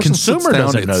saying. The consumer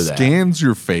doesn't know that. It scans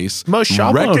your face, most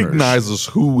shop recognizes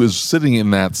who is sitting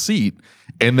in that seat,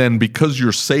 and then because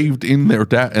you're saved in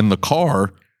in the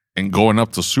car and going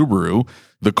up to Subaru,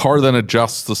 the car then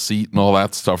adjusts the seat and all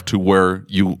that stuff to where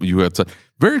you had said.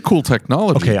 Very cool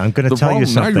technology. Okay, I'm going to tell you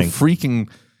something. Now you're freaking.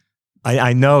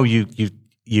 I know you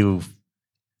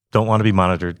don't want to be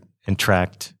monitored and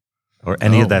tracked or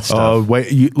any of that stuff.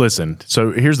 Wait, listen.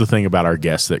 So here's the thing about our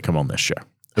guests that come on this show.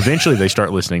 Eventually, they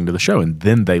start listening to the show, and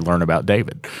then they learn about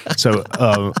David. So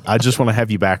I just want to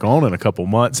have you back on in a couple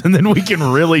months, and then we can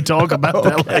really talk about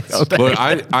that. Look,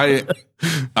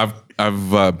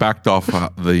 I've backed off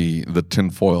the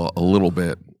tinfoil a little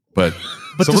bit, but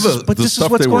this is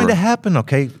what's going to happen.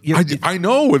 Okay, I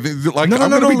know. Like I'm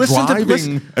going to be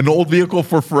driving an old vehicle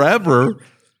for forever.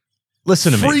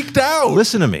 Listen to me. Freaked out.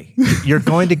 Listen to me. You're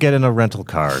going to get in a rental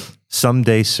car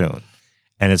someday soon,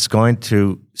 and it's going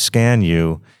to scan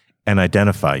you and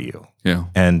identify you. Yeah.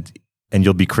 And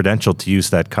you'll be credentialed to use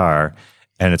that car,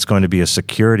 and it's going to be a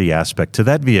security aspect to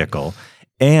that vehicle,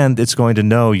 and it's going to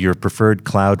know your preferred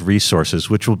cloud resources,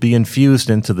 which will be infused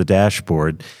into the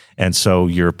dashboard. And so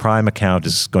your Prime account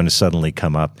is going to suddenly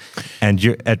come up, and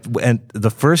the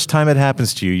first time it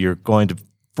happens to you, you're going to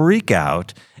freak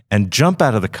out and jump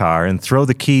out of the car and throw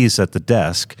the keys at the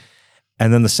desk.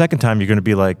 And then the second time, you're going to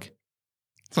be like,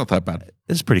 it's not that bad.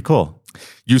 This is pretty cool.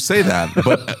 You say that,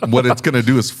 but what it's going to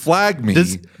do is flag me.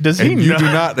 Does he and you know? do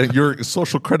not? Your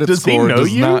social credit Does score he know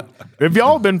does you? not. Have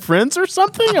y'all been friends or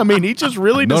something? I mean, he just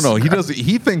really No, he doesn't.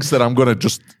 He thinks that I'm going to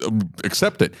just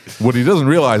accept it. What he doesn't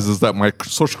realize is that my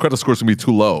social credit score is going to be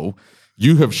too low.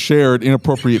 You have shared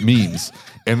inappropriate memes,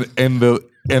 and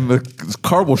the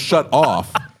car will shut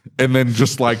off. And then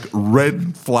just like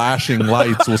red flashing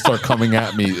lights will start coming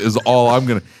at me is all I'm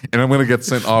going to, and I'm going to get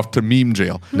sent off to meme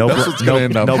jail. That's what's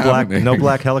going to end up happening. No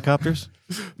black helicopters?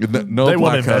 No they black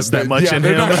won't invest that much in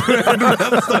him.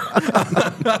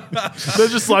 They'll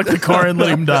just lock the car and let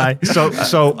him die.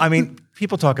 So I mean,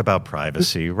 people talk about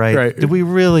privacy, right? Right. Do we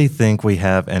really think we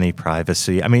have any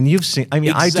privacy? I mean, you've seen. I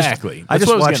mean, exactly. I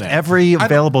just watched every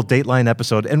available Dateline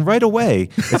episode, and right away,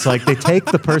 it's like they take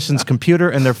the person's computer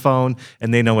and their phone,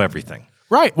 and they know everything.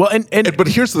 Right. Well, but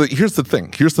here's the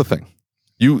thing. Here's the thing.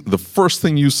 The first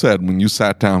thing you said when you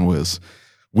sat down was,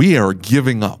 we are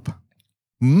giving up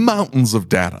mountains of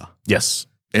data. Yes.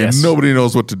 And nobody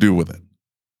knows what to do with it.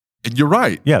 And you're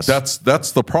right. Yes.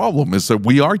 That's the problem, is that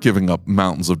we are giving up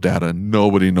mountains of data and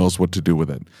nobody knows what to do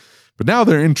with it. But now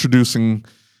they're introducing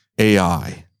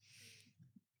AI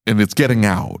and it's getting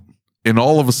out. And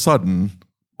all of a sudden,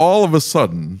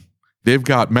 they've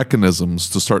got mechanisms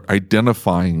to start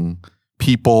identifying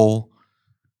people,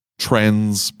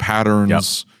 trends,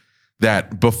 patterns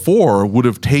that before would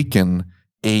have taken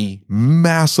a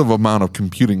massive amount of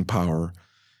computing power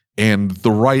and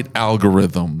the right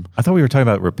algorithm. I thought we were talking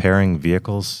about repairing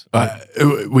vehicles.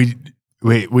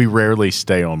 We rarely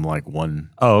stay on like one.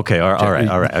 Oh, okay. All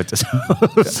right. It's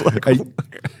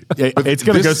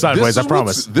going to go sideways. I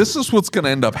promise. This is what's going to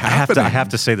end up happening. I have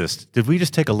to say this. Did we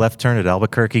just take a left turn at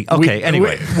Albuquerque? Okay.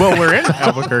 Anyway, we're in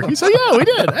Albuquerque, so yeah, we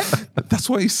did. That's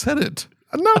why he said it.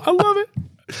 No, I love it.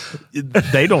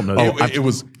 They don't know. It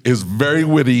was very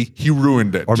witty. He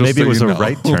ruined it. Or maybe it was a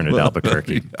right turn at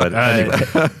Albuquerque. But anyway,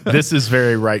 this is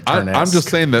very right turn. I'm just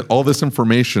saying that all this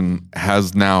information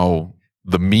has now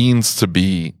the means to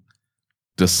be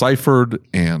deciphered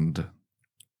and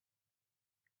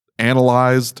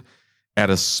analyzed at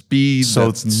a speed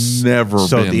that's never been.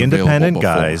 So the independent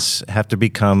before. guys have to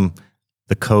become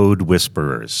the code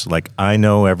whisperers. Like, I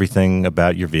know everything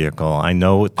about your vehicle. I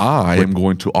know. I'm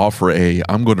going to offer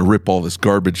I'm going to rip all this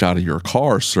garbage out of your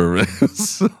car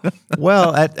service.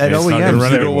 Well, at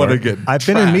OEMs, you don't want to get I've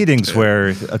been in meetings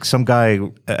where some guy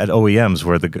at OEMs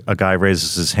where a guy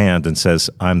raises his hand and says,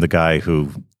 "I'm the guy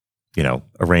who,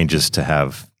 arranges to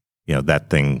have that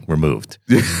thing removed."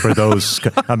 For those,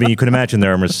 I mean, you can imagine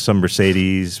there are some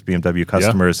Mercedes, BMW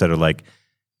customers that are like,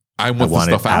 I want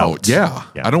the stuff out. Yeah.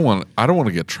 I don't want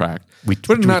to get tracked.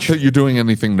 But not that you're doing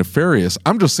anything nefarious.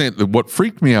 I'm just saying that what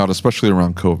freaked me out, especially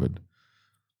around COVID,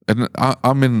 and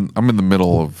I'm in the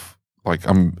middle of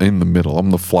I'm in the middle. I'm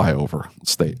the flyover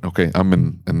state. Okay, I'm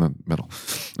in the middle,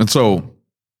 and so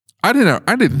I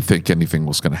didn't think anything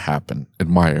was going to happen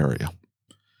in my area.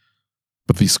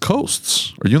 But these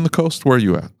coasts, are you in the coast? Where are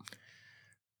you at? Are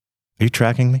you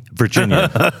tracking me? Virginia,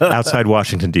 outside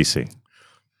Washington D.C.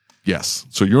 Yes.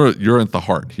 So you're at the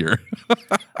heart here.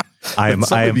 I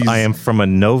am from a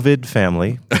Novid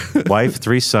family, wife,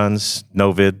 3 sons,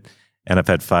 Novid, and I've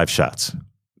had 5 shots.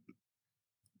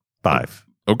 5.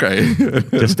 Okay.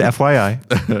 Just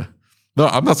FYI. No,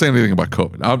 I'm not saying anything about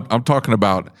COVID. I'm talking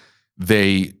about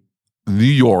New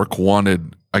York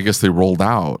wanted, I guess they rolled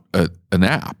out an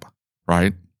app,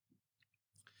 right?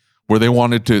 Where they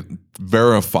wanted to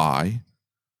verify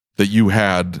that you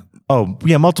had. Oh,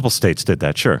 yeah, multiple states did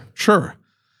that, sure. Sure.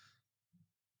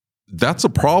 That's a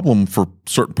problem for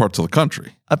certain parts of the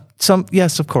country.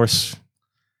 Yes, of course.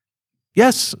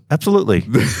 Yes, absolutely.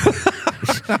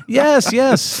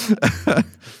 Yes.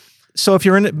 So if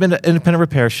you're in an independent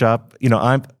repair shop,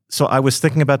 So I was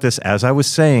thinking about this as I was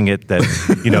saying it, that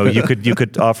you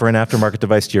could offer an aftermarket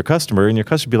device to your customer, and your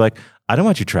customer would be like, "I don't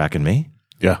want you tracking me."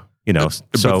 Yeah.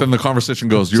 So but then the conversation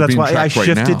goes, "You're being that's why I tracked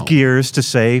right now." shifted gears to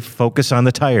say, focus on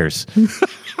the tires.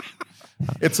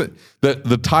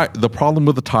 The problem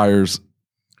with the tires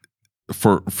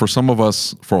for some of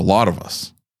us, for a lot of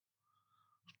us,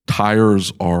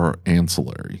 tires are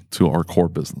ancillary to our core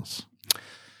business.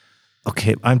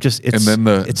 Okay,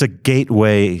 it's a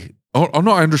gateway. Oh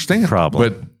no, I understand.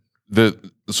 Problem. But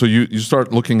so you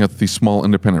start looking at these small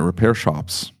independent repair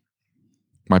shops.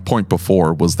 My point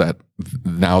before was that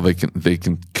now they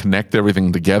can connect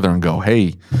everything together and go,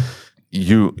 hey,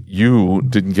 you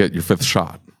didn't get your 5th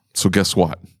shot. So guess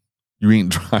what? You ain't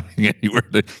driving anywhere.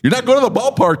 You're not going to the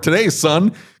ballpark today,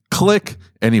 son. Click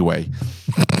anyway.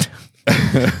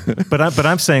 But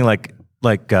I'm saying like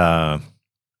the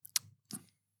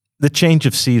change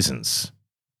of seasons.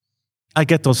 I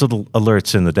get those little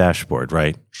alerts in the dashboard,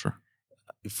 right? Sure.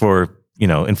 For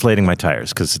inflating my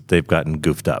tires because they've gotten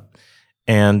goofed up,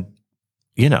 and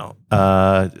so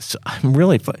I'm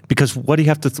really because what do you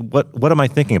have to? What am I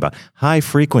thinking about? High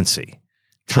frequency.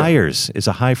 Sure. Tires is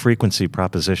a high frequency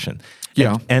proposition.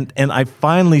 Yeah. And I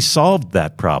finally solved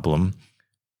that problem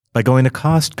by going to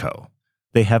Costco.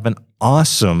 They have an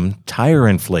awesome tire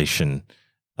inflation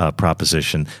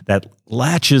proposition that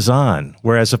latches on.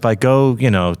 Whereas if I go,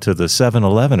 to the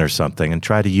 7-Eleven or something and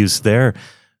try to use their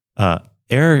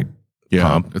air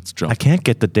pump, it's junk. I can't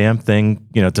get the damn thing,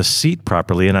 to seat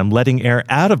properly, and I'm letting air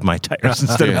out of my tires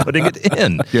instead of putting it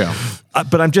in. Yeah.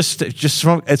 But I'm just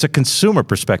from it's a consumer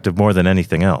perspective more than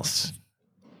anything else.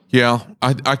 Yeah,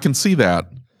 I can see that.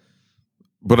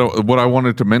 But what I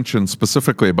wanted to mention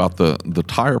specifically about the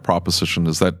tire proposition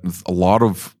is that a lot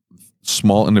of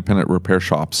small independent repair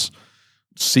shops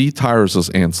see tires as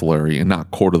ancillary and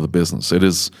not core to the business. It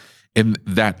is in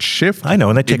that shift. I know,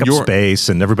 and they take up space,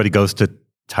 and everybody goes to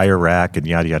tire rack and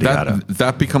yada, yada, yada.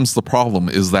 That becomes the problem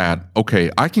is that, okay,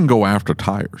 I can go after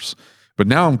tires, but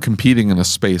now I'm competing in a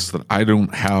space that I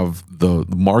don't have the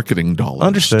marketing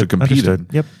dollars to compete in.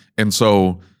 Yep. And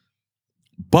so,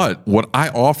 but what I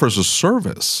offer as a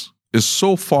service is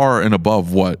so far and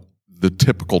above what the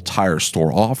typical tire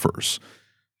store offers.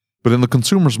 But in the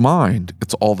consumer's mind,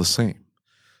 it's all the same.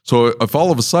 So if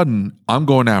all of a sudden I'm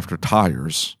going after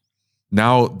tires,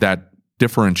 now that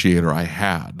differentiator I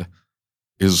had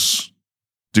is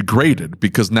degraded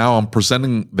because now I'm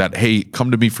presenting that, hey,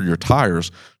 come to me for your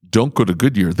tires. Don't go to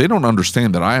Goodyear. They don't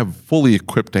understand that I have fully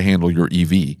equipped to handle your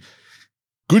EV.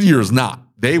 Goodyear is not.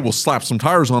 They will slap some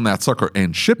tires on that sucker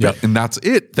and ship it, and that's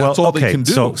it. That's all they can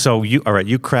do. So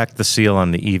you cracked the seal on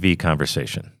the EV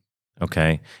conversation.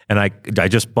 Okay. And I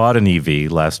just bought an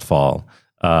EV last fall.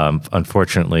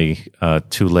 Unfortunately,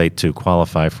 too late to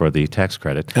qualify for the tax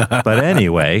credit. But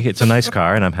anyway, it's a nice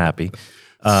car and I'm happy.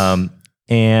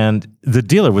 And the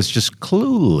dealer was just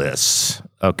clueless.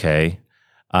 Okay.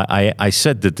 I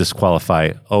said, did this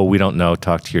qualify? Oh, we don't know.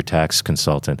 Talk to your tax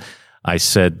consultant. I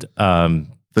said,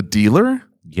 the dealer?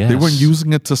 Yes. They weren't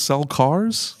using it to sell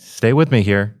cars? Stay with me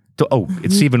here.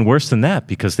 It's even worse than that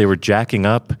because they were jacking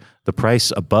up the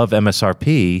price above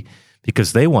MSRP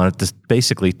because they wanted to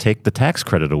basically take the tax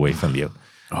credit away from you.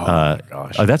 Oh, my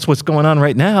gosh. That's what's going on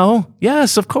right now.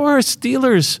 Yes, of course.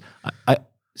 Dealers.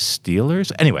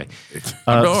 Steelers? Anyway.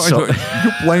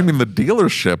 You're blaming the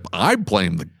dealership. I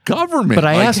blame the government.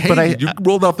 But you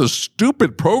rolled out this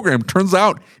stupid program. Turns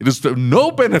out it is to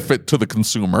no benefit to the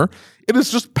consumer. It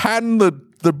is just padding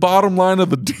the bottom line of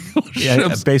the dealerships.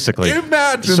 Yeah, basically.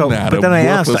 Imagine that. But then I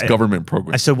asked, government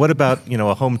program. I said, what about,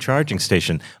 a home charging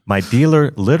station? My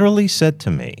dealer literally said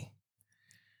to me,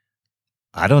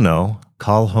 I don't know,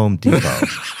 call Home Depot.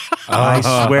 I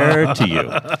swear to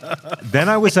you. Then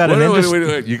I was at an industry...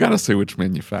 Wait. You got to say which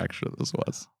manufacturer this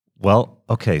was. Well,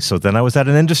 okay. So then I was at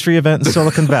an industry event in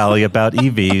Silicon Valley about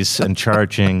EVs and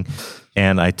charging,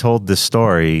 and I told this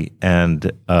story,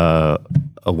 and a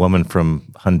woman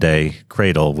from Hyundai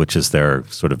Cradle, which is their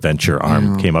sort of venture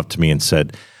arm, came up to me and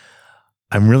said,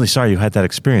 I'm really sorry you had that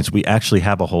experience. We actually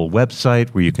have a whole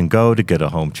website where you can go to get a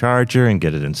home charger and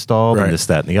get it installed and this,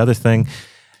 that, and the other thing.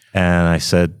 And I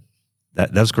said,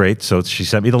 that was great. So she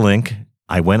sent me the link.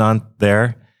 I went on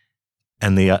there,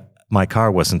 and my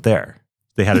car wasn't there.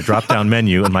 They had a drop-down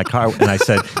menu, and and I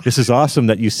said, "This is awesome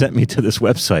that you sent me to this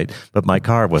website, but my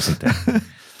car wasn't there."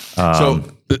 So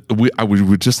we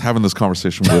were just having this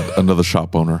conversation with another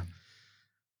shop owner.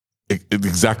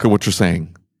 Exactly what you're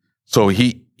saying. So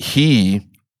we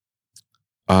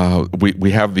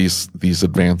have these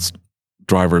advanced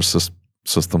driver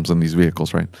systems in these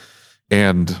vehicles, right?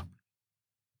 And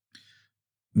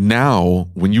now,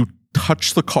 when you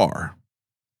touch the car,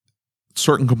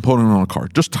 certain component on a car,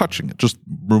 just touching it, just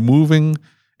removing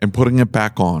and putting it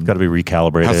back on. Got to be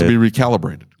recalibrated. Has to be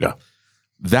recalibrated. Yeah.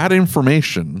 That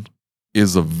information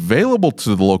is available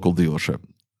to the local dealership,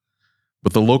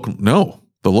 but the local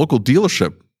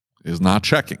dealership is not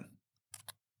checking.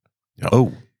 Yeah.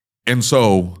 Oh. And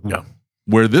so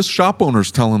where this shop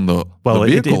owner's telling the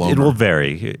vehicle owner, it will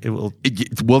vary. It will.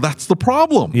 Well, that's the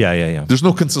problem. Yeah. There's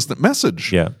no consistent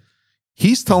message. Yeah.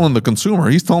 He's telling the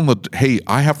consumer, hey,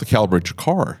 I have to calibrate your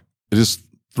car. It is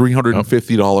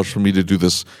 $350 for me to do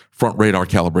this front radar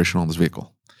calibration on this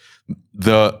vehicle.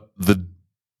 The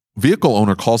vehicle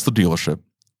owner calls the dealership.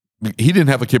 He didn't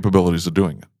have the capabilities of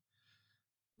doing it.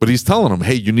 But he's telling them,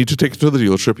 hey, you need to take it to the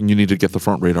dealership and you need to get the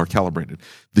front radar calibrated.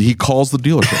 He calls the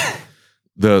dealership.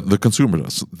 The consumer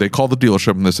does. They call the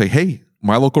dealership and they say, hey,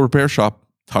 my local repair shop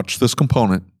touched this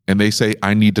component. And they say,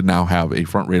 I need to now have a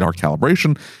front radar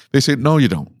calibration. They say, no, you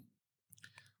don't.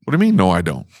 What do you mean, no, I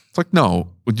don't? It's like,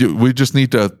 no, we just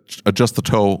need to adjust the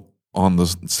toe on the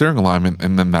steering alignment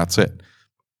and then that's it.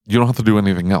 You don't have to do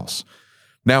anything else.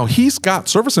 Now, he's got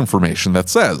service information that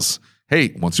says,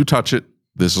 hey, once you touch it,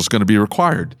 this is going to be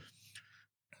required.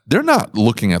 They're not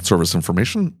looking at service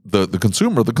information. The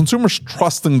consumer's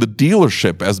trusting the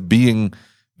dealership as being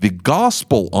the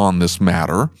gospel on this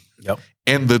matter. Yep.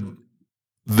 And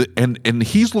and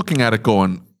he's looking at it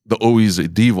going, the OEs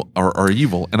are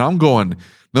evil. And I'm going,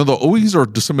 no, the OEs are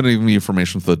disseminating the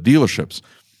information to the dealerships.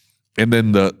 And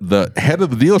then the head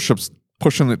of the dealerships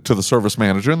pushing it to the service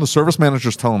manager, and the service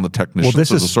manager's telling the technicians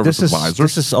or the service advisors.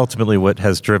 This is ultimately what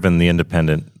has driven the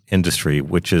independent industry,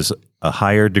 which is a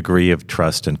higher degree of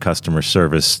trust and customer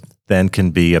service than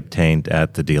can be obtained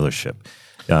at the dealership.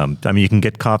 You can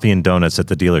get coffee and donuts at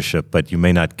the dealership, but you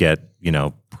may not get,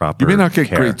 proper. You may not get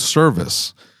care. Great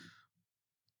service,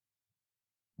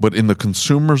 but in the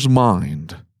consumer's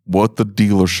mind, what the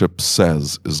dealership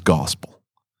says is gospel.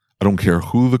 I don't care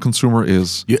who the consumer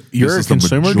is. You're a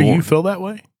consumer? Do you feel that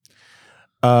way?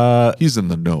 He's in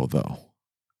the know, though.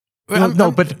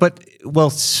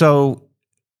 So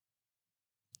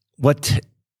what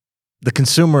the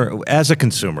consumer, as a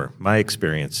consumer, my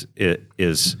experience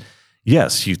is,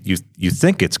 yes, you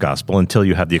think it's gospel until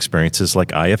you have the experiences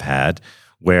like I have had,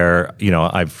 where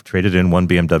I've traded in one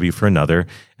BMW for another,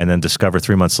 and then discover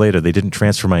 3 months later they didn't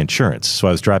transfer my insurance, so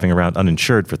I was driving around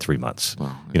uninsured for 3 months,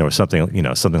 or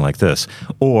something like this.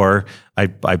 Or I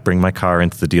bring my car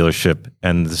into the dealership,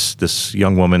 and this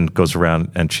young woman goes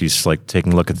around and she's like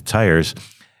taking a look at the tires,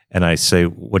 and I say,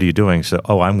 "What are you doing?" So,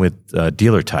 "Oh, I'm with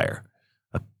Dealer Tire."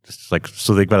 It's like,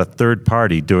 so they've got a third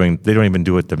party doing. They don't even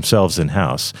do it themselves in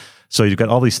house. So you've got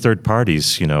all these third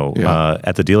parties,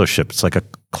 at the dealership. It's like a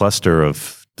cluster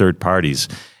of third parties.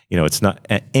 It's not,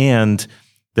 and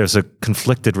there's a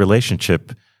conflicted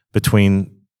relationship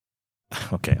between,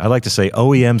 I like to say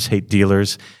OEMs hate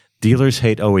dealers, dealers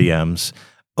hate OEMs,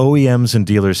 OEMs and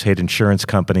dealers hate insurance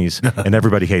companies, and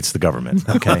everybody hates the government.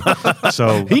 Okay,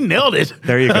 so he nailed it.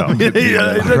 There you go. It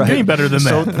doesn't get any better than that.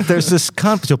 So there's this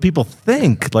conflict. So people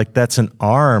think like that's an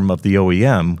arm of the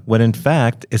OEM, when in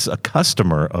fact it's a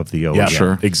customer of the OEM. Yeah,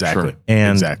 sure, exactly.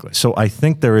 And exactly. So I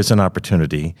think there is an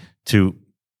opportunity to.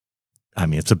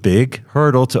 It's a big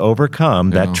hurdle to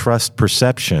overcome that trust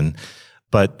perception,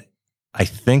 but I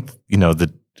think with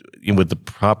the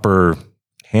proper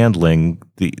handling,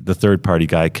 the third party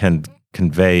guy can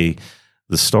convey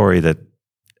the story that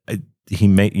he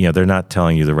may, they're not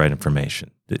telling you the right information.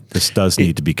 This does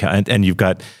need to be, and you've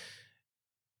got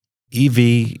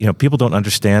EV, people don't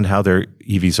understand how their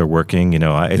EVs are working.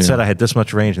 It said I had this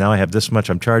much range, now I have this much,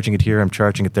 I'm charging it here, I'm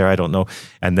charging it there, I don't know.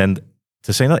 And then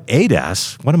to say, no,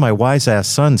 ADAS, one of my wise-ass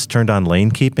sons turned on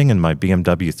lane keeping in my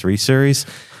BMW 3 Series,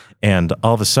 and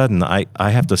all of a sudden I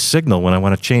have to signal when I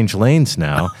want to change lanes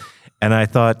now. And I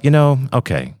thought,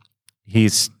 okay,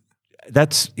 he's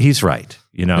right.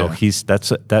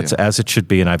 That's as it should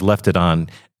be. And I've left it on,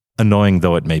 annoying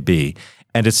though it may be.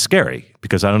 And it's scary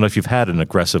because I don't know if you've had an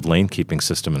aggressive lane keeping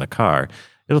system in a car.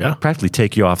 It'll practically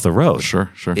take you off the road. Sure.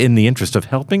 In the interest of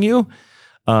helping you.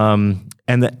 And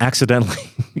then accidentally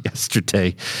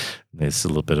yesterday, it's a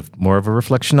little bit of more of a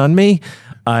reflection on me.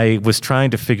 I was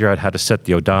trying to figure out how to set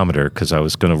the odometer because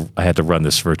I had to run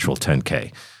this virtual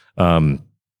 10K.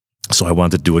 So I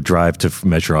wanted to do a drive to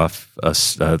measure off a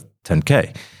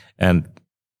 10K. And,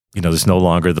 there's no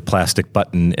longer the plastic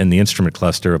button in the instrument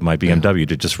cluster of my BMW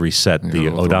to just reset the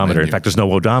odometer. In fact, there's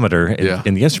no odometer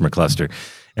in the instrument cluster.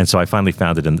 And so I finally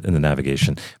found it in the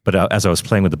navigation. But as I was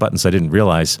playing with the buttons, I didn't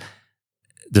realize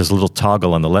there's a little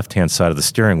toggle on the left-hand side of the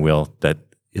steering wheel that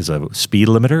is a speed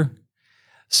limiter.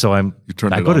 So I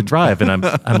go to drive, and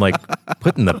I'm like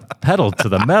putting the pedal to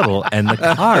the metal, and the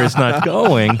car is not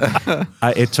going.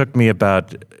 It took me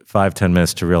about 5-10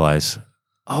 minutes to realize,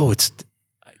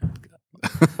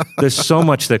 there's so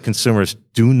much that consumers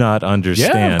do not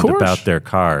understand about their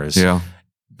cars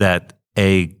that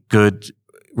a good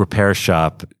repair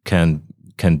shop can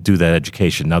do that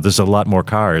education. Now, there's a lot more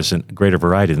cars and greater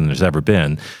variety than there's ever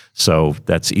been, so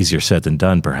that's easier said than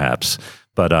done, perhaps.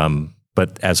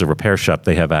 But as a repair shop,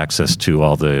 they have access to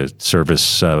all the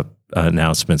service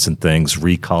announcements and things,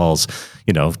 recalls.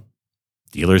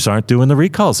 Dealers aren't doing the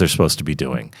recalls they're supposed to be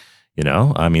doing.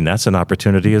 I mean, that's an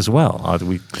opportunity as well.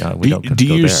 Do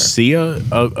you see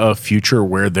a future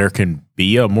where there can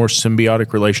be a more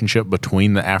symbiotic relationship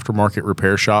between the aftermarket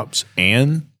repair shops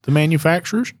and the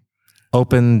manufacturers?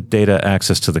 Open data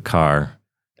access to the car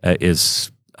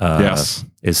is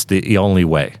the only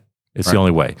way. It's the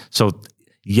only way. So,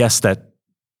 yes, that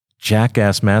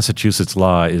jackass Massachusetts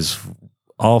law is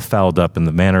all fouled up in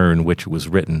the manner in which it was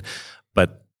written,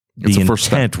 but the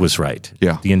intent was right.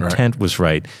 Yeah. The intent was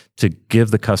right to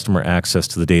give the customer access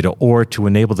to the data, or to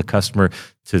enable the customer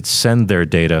to send their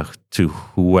data to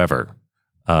whoever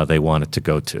they want it to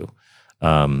go to.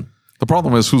 The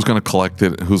problem is who's going to collect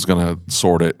it, who's going to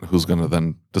sort it, who's going to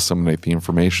then disseminate the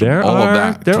information. There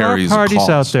are parties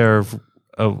out there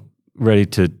ready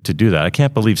to do that. I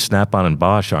can't believe Snap-on and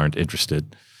Bosch aren't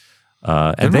interested.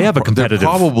 And they have a competitive... They're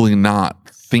probably not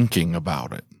thinking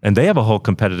about it. And they have a whole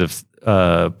competitive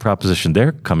proposition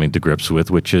they're coming to grips with,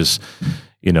 which is,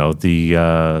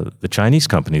 the Chinese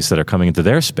companies that are coming into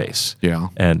their space. Yeah.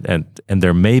 And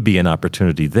there may be an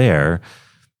opportunity there,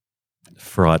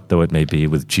 fraught though it may be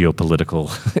with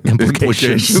geopolitical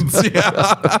implications.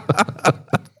 Yeah.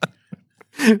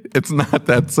 It's not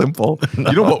that simple. No.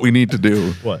 You know what we need to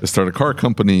do is start a car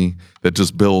company that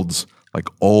just builds like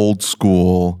old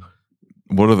school,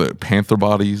 what are the Panther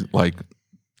bodies, like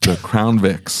the Crown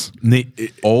Vics,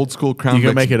 old school Crown Vics. You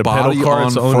can make it a pedal car.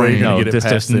 It's the only way you're going to get it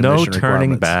past the no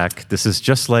turning back. This is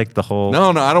just like the whole. No,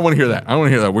 I don't want to hear that.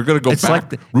 We're going to go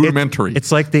back rudimentary.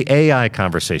 It's like the AI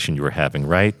conversation you were having,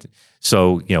 right?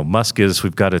 So, Musk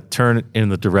we've got to turn in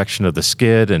the direction of the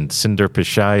skid, and Sundar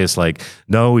Pichai is like,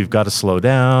 no, we've got to slow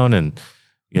down. And,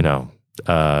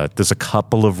 there's a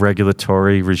couple of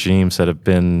regulatory regimes that have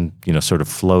been, sort of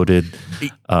floated.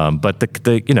 But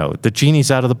the genie's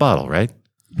out of the bottle, right?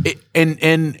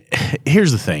 And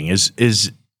here's the thing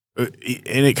is and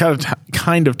it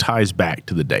kind of ties back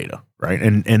to the data, right?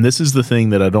 And this is the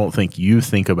thing that I don't think you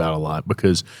think about a lot,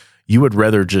 because you would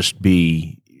rather just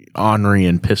be ornery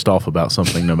and pissed off about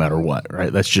something no matter what,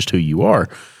 right? That's just who you are.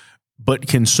 But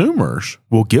consumers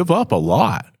will give up a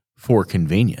lot for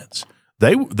convenience.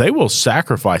 They will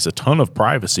sacrifice a ton of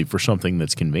privacy for something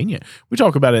that's convenient. We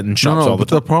talk about it in shops all the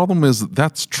time. The problem is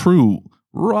that's true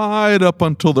right up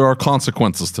until there are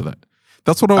consequences to that.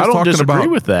 That's what I was talking about. I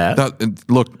don't disagree with that.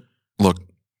 Look.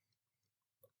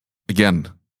 Again,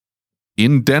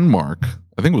 in Denmark,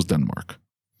 I think it was Denmark,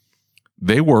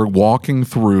 they were walking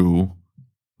through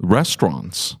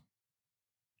restaurants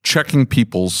checking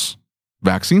people's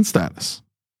vaccine status.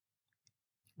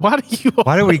 Why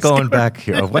are we going back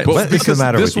here? What is the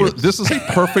matter with you? This is a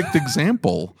perfect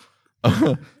example.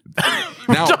 Now,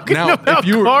 if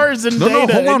you cars and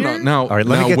data. Hold on. Now, all right,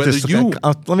 let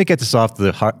me get this off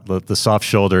the soft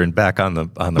shoulder and back on the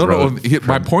road. No.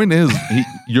 My point is,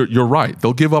 you're right.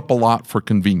 They'll give up a lot for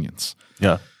convenience.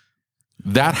 Yeah,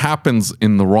 that happens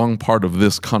in the wrong part of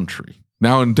this country.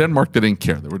 Now, in Denmark, they didn't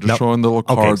care. They were just showing the little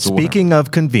cards. Speaking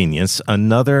of convenience,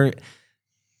 another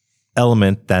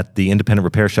element that the independent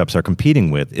repair shops are competing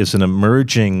with is an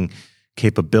emerging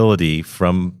capability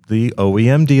from the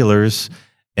OEM dealers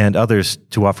and others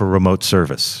to offer remote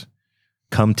service.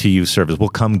 Come to you service. We'll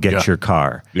come get your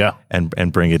car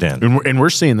and bring it in. And we're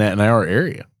seeing that in our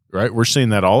area, right? We're seeing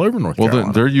that all over North Carolina.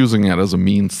 Well, they're using it as a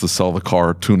means to sell the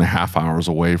car 2.5 hours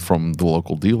away from the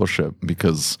local dealership,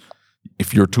 because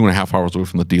if you're 2.5 hours away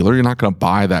from the dealer, you're not going to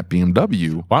buy that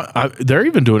BMW. Well, they're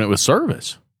even doing it with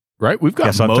service, right? We've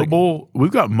got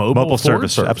mobile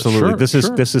service. Absolutely.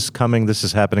 This is coming. This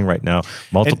is happening right now.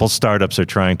 Multiple startups are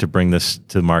trying to bring this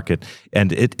to market,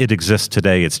 and it exists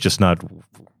today. It's just not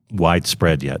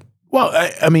widespread yet. Well,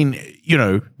 I mean,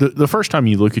 the first time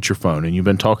you look at your phone and you've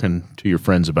been talking to your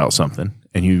friends about something,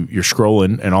 and you're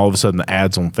scrolling, and all of a sudden the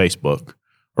ads on Facebook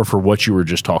are for what you were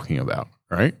just talking about,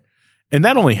 right? And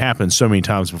that only happens so many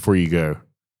times before you go,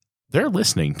 they're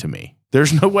listening to me.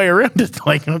 There's no way around it.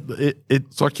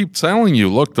 So I keep telling you,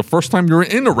 look, the first time you're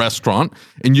in a restaurant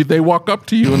and they walk up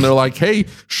to you and they're like, hey,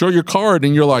 show your card.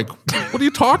 And you're like, what are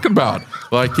you talking about?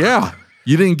 Like, yeah,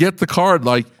 you didn't get the card.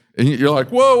 Like, And you're like,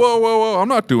 whoa, I'm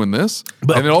not doing this.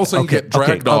 But, and then all of a sudden you get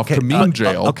dragged off to meme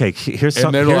jail. Here's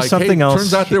something else.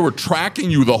 Turns out they were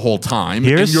tracking you the whole time.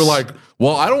 And you're like,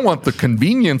 well, I don't want the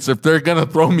convenience if they're going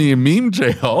to throw me in meme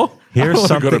jail. Here's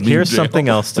something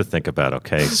else to think about,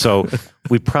 okay? So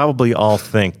we probably all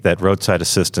think that roadside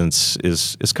assistance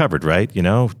is covered, right? You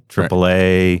know,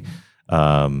 AAA,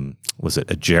 was it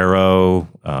Agero,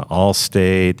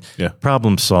 Allstate,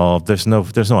 problem solved. There's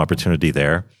no opportunity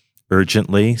there.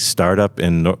 Urgently, startup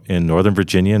in Northern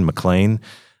Virginia and McLean,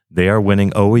 they are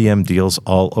winning OEM deals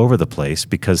all over the place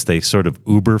because they sort of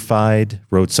Uber-fied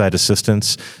roadside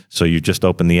assistance. So you just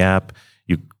open the app,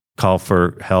 you call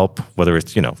for help, whether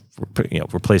it's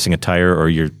replacing a tire or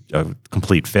you're a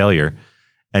complete failure,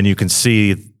 and you can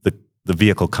see the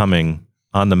vehicle coming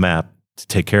on the map to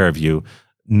take care of you.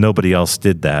 Nobody else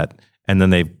did that, and then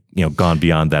they've gone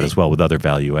beyond that as well with other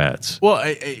value adds. Well,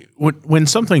 when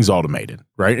something's automated,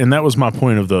 right? And that was my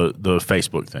point of the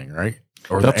Facebook thing, right?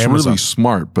 Or that's really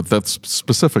smart, but that's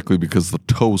specifically because the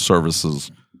tow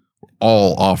services are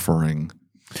all offering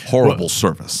horrible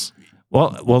service.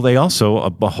 Well, they also,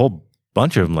 a whole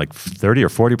bunch of them, like 30 or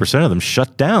 40% of them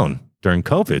shut down during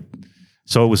COVID.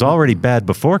 So it was already bad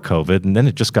before COVID, and then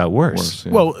it just got worse.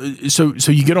 Well, so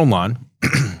you get online,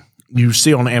 you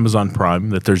see on Amazon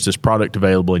Prime that there's this product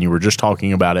available, and you were just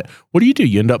talking about it. What do?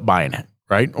 You end up buying it,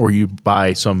 right? Or you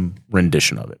buy some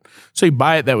rendition of it. So you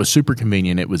buy it. That was super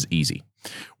convenient. It was easy.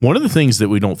 One of the things that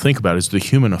we don't think about is the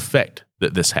human effect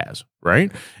that this has,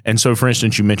 right? And so, for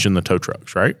instance, you mentioned the tow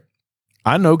trucks, right?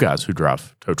 I know guys who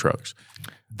drive tow trucks.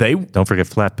 They don't forget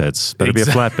flatbeds. Better be a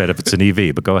flatbed if it's an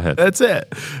EV, but go ahead. That's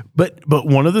it. But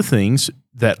one of the things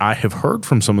that I have heard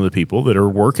from some of the people that are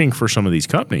working for some of these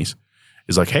companies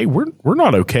is like, hey, we're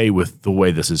not okay with the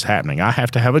way this is happening. I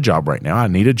have to have a job right now. I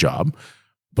need a job.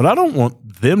 But I don't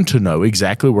want them to know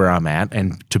exactly where I'm at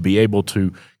and to be able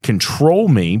to control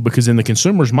me, because in the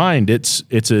consumer's mind, it's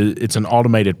an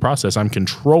automated process. I'm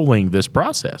controlling this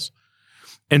process.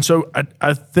 And so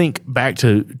I think back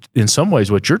to, in some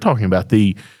ways, what you're talking about,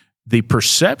 the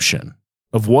perception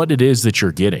of what it is that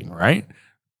you're getting, right?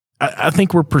 I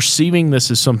think we're perceiving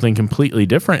this as something completely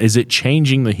different. Is it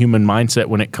changing the human mindset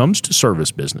when it comes to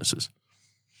service businesses?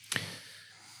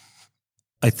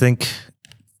 I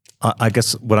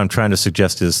guess what I'm trying to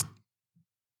suggest is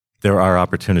there are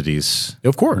opportunities,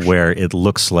 of course, where it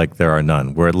looks like there are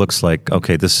none, where it looks like,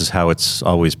 okay, this is how it's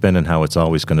always been and how it's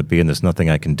always going to be, and there's nothing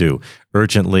I can do.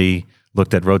 Urgently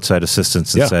looked at roadside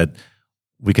assistance and said,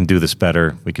 we can do this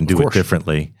better, we can do it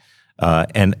differently.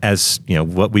 And as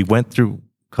what we went through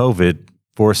COVID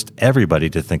forced everybody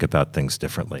to think about things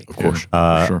differently. Of course.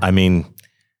 Sure. I mean,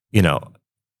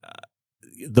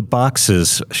 the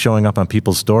boxes showing up on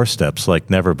people's doorsteps like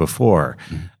never before.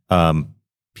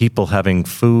 People having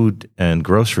food and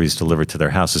groceries delivered to their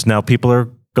houses. Now people are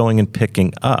going and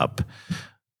picking up.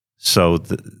 So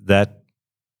that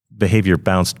behavior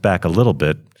bounced back a little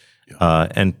bit.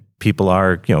 And people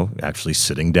are, actually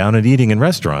sitting down and eating in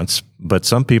restaurants. But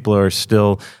some people are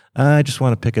still, I just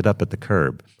want to pick it up at the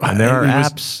curb. And there are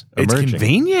apps emerging. It's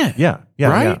convenient. Yeah.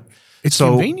 Right? Yeah. It's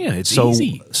convenient. It's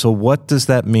easy. So what does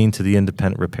that mean to the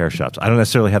independent repair shops? I don't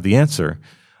necessarily have the answer,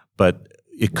 but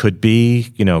it could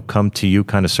be, come to you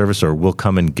kind of service, or we'll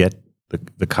come and get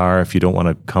the car if you don't want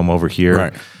to come over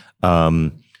here.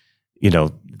 Right.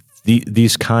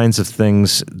 These kinds of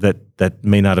things that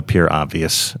may not appear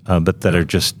obvious, but that are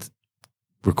just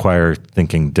require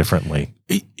thinking differently.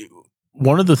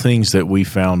 One of the things that we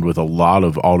found with a lot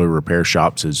of auto repair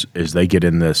shops is they get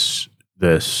in this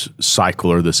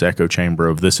cycle or this echo chamber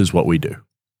of, this is what we do,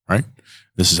 right?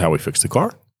 This is how we fix the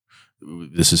car.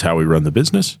 This is how we run the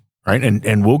business, right?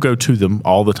 And we'll go to them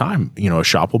all the time. A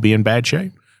shop will be in bad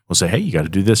shape. We'll say, hey, you got to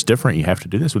do this different. You have to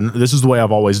do this. This is the way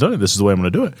I've always done it. This is the way I'm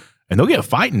going to do it. And they'll get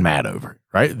fighting mad over it,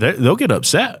 right? They'll get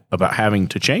upset about having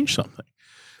to change something.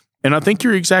 And I think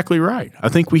you're exactly right. I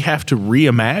think we have to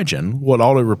reimagine what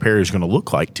auto repair is going to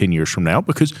look like 10 years from now,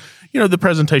 because the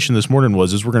presentation this morning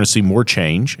is we're going to see more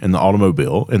change in the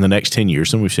automobile in the next 10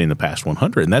 years than we've seen in the past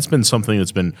 100. And that's been something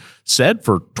that's been said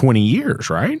for 20 years,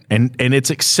 right? And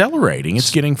it's accelerating.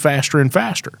 It's getting faster and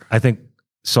faster. I think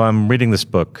so. I'm reading this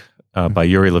book by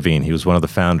Yuri Levine. He was one of the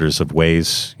founders of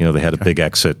Waze. They had a big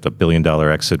exit, $1 billion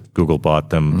exit. Google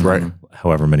bought them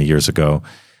however many years ago.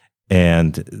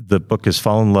 And the book is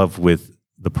Fall in Love with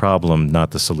the Problem,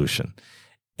 Not the Solution.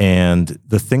 And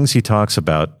the things he talks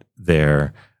about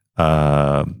there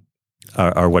are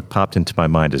what popped into my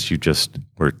mind as you just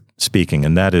were speaking.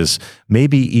 And that is,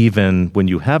 maybe even when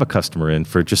you have a customer in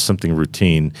for just something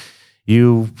routine,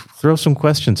 you throw some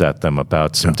questions at them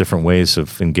about some different ways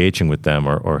of engaging with them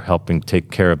or helping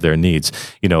take care of their needs.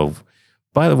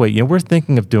 by the way, we're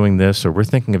thinking of doing this or we're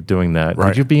thinking of doing that. Right.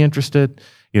 Would you be interested?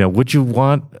 Would you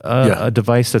want a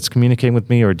device that's communicating with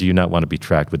me, or do you not want to be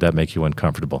tracked? Would that make you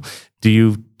uncomfortable? Do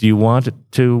you want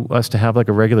us to have like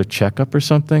a regular checkup or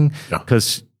something?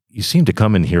 Because you seem to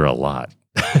come in here a lot,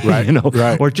 right?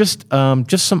 Right. Or just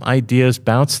some ideas,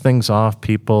 bounce things off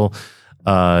people,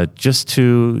 just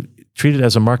to treat it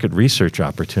as a market research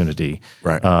opportunity,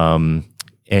 right?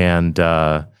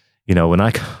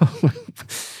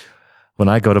 When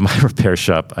I go to my repair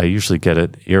shop, I usually get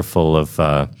an earful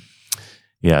of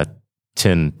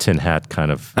tin hat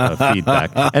kind of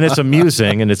feedback, and it's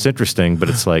amusing and it's interesting, but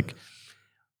it's like,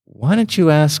 why don't you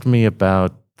ask me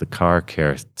about the car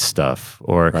care stuff?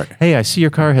 Or, hey, I see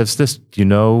your car has this. Do you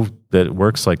know that it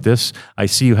works like this? I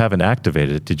see you haven't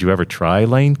activated it. Did you ever try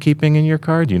lane keeping in your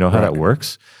car? Do you know how that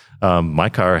works? My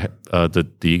car,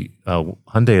 the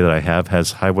Hyundai that I have,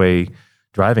 has highway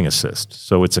driving assist,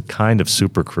 so it's a kind of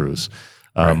super cruise.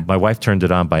 My wife turned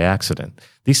it on by accident.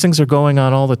 These things are going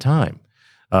on all the time.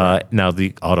 Now,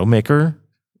 the automaker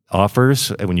offers,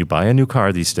 when you buy a new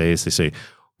car these days, they say,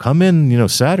 come in,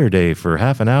 Saturday for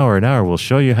half an hour, we'll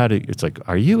show you how to. It's like,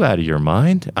 are you out of your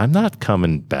mind? I'm not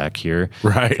coming back here.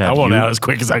 Right. I want out as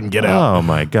quick as I can get out. Oh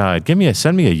my God.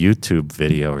 Send me a YouTube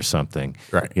video or something.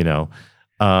 Right.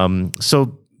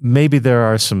 So maybe there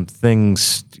are some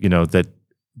things,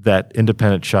 that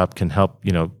independent shop can help,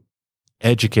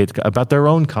 educate about their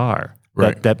own car,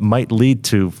 that might lead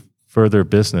to further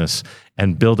business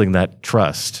and building that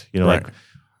trust. Like,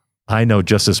 I know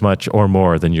just as much or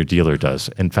more than your dealer does.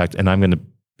 In fact, and I'm going to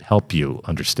help you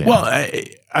understand. Well,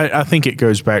 I think it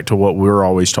goes back to what we're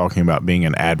always talking about, being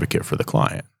an advocate for the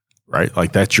client, right?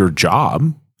 Like, that's your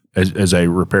job as a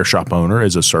repair shop owner,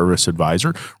 as a service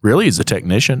advisor, really as a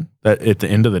technician. That at the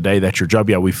end of the day, that's your job.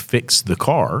 Yeah, we fix the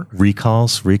car.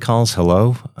 Recalls.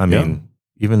 Hello. I mean,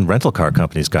 even rental car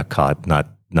companies got caught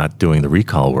not doing the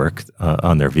recall work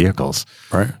on their vehicles.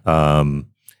 Right. And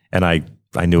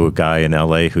I knew a guy in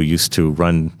LA who used to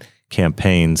run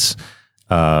campaigns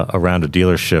around a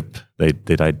dealership.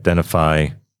 They'd identify,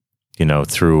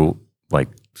 through like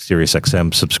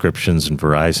SiriusXM subscriptions and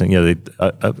Verizon,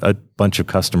 a bunch of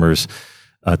customers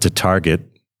to target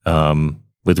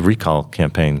with recall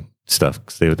campaign stuff,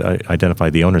 because they would identify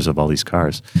the owners of all these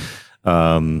cars.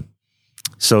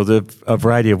 So a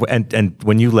variety of, and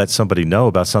when you let somebody know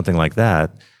about something like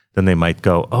that, then they might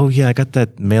go, oh yeah, I got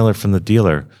that mailer from the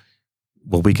dealer.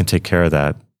 Well, we can take care of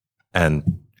that,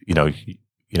 and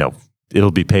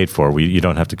it'll be paid for. You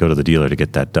don't have to go to the dealer to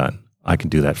get that done. I can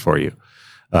do that for you.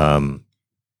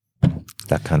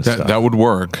 That kind of stuff. That would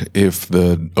work if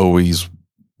the OEs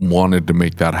wanted to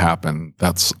make that happen.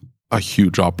 That's a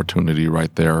huge opportunity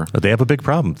right there. But they have a big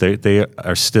problem. They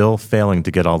are still failing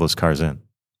to get all those cars in.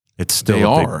 It's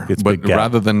still but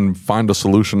rather than find a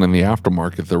solution in the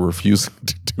aftermarket, they're refusing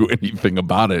to do anything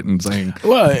about it and saying,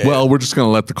 well, we're just going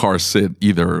to let the car sit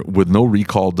either with no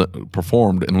recall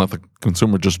performed and let the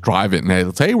consumer just drive it.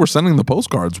 And hey, we're sending the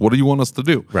postcards. What do you want us to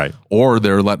do? Right. Or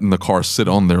they're letting the car sit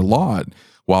on their lot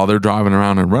while they're driving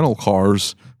around in rental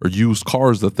cars or used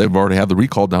cars that they've already had the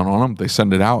recall down on them. They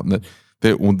send it out, and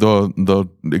the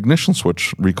ignition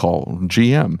switch recall,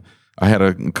 GM. I had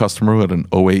a customer who had an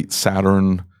 08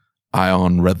 Saturn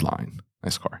Ion Redline,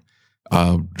 nice car.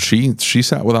 She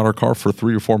sat without her car for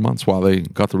 3 or 4 months while they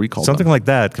got the recall. Something like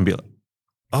that can be,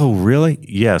 oh really?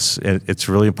 Yes, it's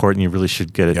really important. You really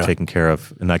should get it taken care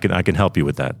of, and I can help you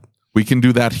with that. We can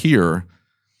do that here.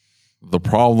 The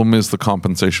problem is the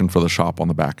compensation for the shop on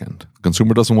the back end. The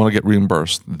consumer doesn't want to get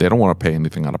reimbursed. They don't want to pay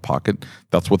anything out of pocket.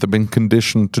 That's what they've been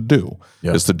conditioned to do,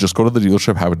 is to just go to the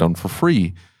dealership, have it done for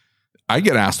free. I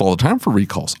get asked all the time for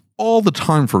recalls.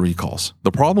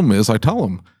 The problem is I tell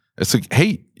them, it's like,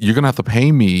 hey, you're going to have to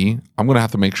pay me. I'm going to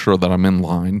have to make sure that I'm in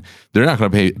line. They're not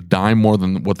going to pay a dime more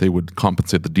than what they would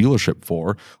compensate the dealership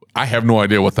for. I have no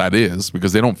idea what that is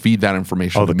because they don't feed that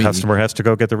information to me. Oh, the customer has to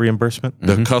go get the reimbursement?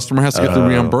 The customer has to get the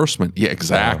reimbursement. Yeah,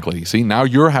 exactly. See, now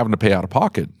you're having to pay out of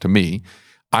pocket to me.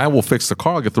 I will fix the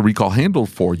car, I'll get the recall handled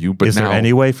for you. But is there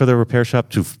any way for the repair shop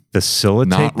to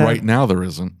facilitate that? Not right now, there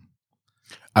isn't.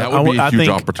 That would be a huge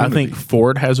opportunity. I think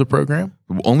Ford has a program.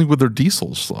 Only with their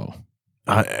diesels, though.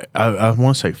 I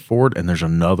want to say Ford, and there's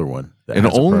another one. And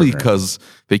only because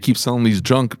they keep selling these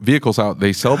junk vehicles out.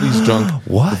 They sell these junk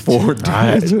before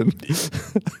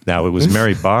Now, it was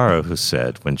Mary Barra who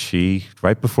said,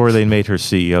 right before they made her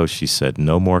CEO, she said,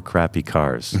 no more crappy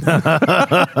cars.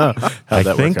 I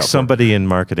think somebody in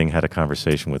marketing had a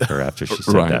conversation with her after she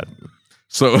said that.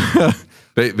 So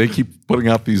they keep putting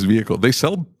out these vehicles. They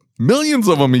sell millions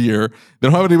of them a year. They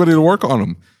don't have anybody to work on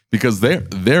them because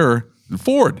they're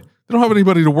Ford. They don't have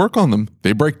anybody to work on them.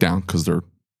 They break down because they're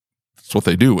That's what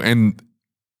they do. And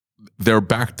they're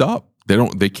backed up.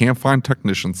 They can't find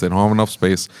technicians. They don't have enough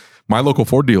space. My local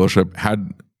Ford dealership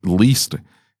had leased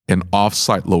an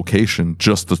off-site location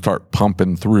just to start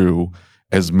pumping through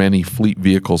as many fleet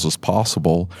vehicles as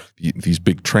possible. These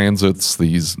big transits,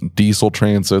 these diesel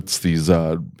transits, these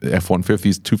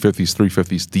F-150s, 250s,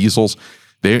 350s, diesels.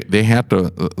 They had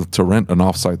to rent an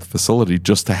off-site facility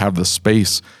just to have the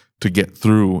space to get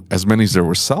through as many as they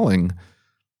were selling.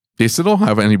 They still don't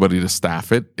have anybody to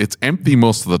staff it. It's empty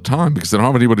most of the time because they don't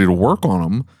have anybody to work on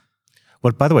them.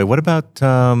 By the way, what about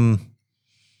the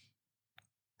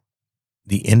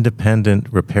independent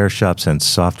repair shops and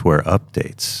software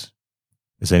updates?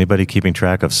 Is anybody keeping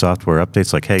track of software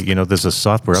updates? Like, hey, there's a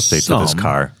software update to this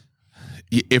car.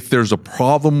 If there's a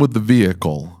problem with the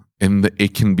vehicle and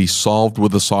it can be solved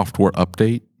with a software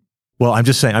update. Well, I'm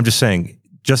just saying,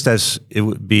 just as it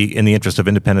would be in the interest of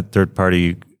independent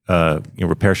third-party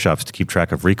repair shops to keep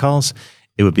track of recalls,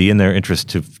 it would be in their interest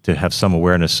to have some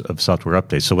awareness of software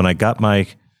updates. So when I got my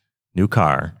new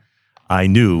car, I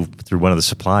knew through one of the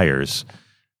suppliers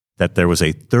that there was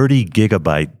a 30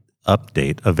 gigabyte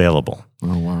update available.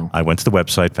 Oh, wow. I went to the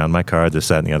website, found my car, this,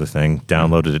 that, and the other thing,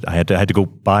 downloaded it. I had to go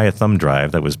buy a thumb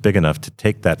drive that was big enough to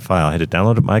take that file. I had to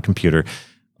download it to my computer,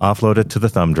 offload it to the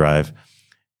thumb drive.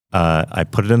 I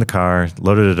put it in the car,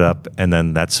 loaded it up, and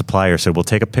then that supplier said, "Well,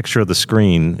 take a picture of the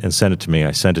screen and send it to me."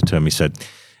 I sent it to him. He said,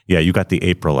 "Yeah, you got the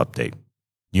April update.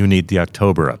 You need the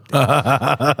October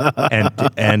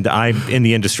update." and I'm in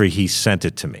the industry. He sent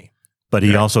it to me, but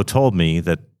he also told me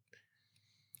that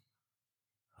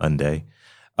Hyundai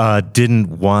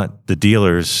didn't want the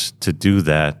dealers to do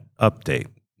that update.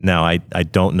 Now, I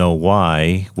don't know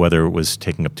why, whether it was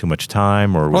taking up too much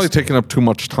time or probably taking up too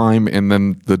much time, and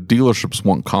then the dealerships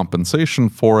want compensation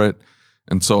for it,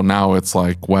 and so now it's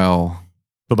like, well,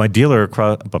 my neighbor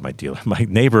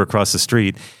across the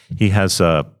street, he has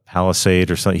a Palisade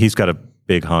or something. He's got a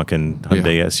big honking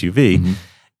Hyundai SUV,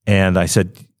 and I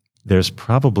said, "There's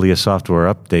probably a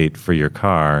software update for your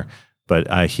car." But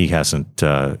he hasn't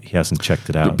checked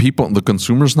it out. The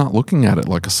consumer's not looking at it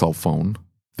like a cell phone.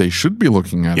 They should be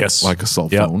looking at it like a cell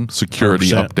phone. Security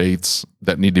 100%. Updates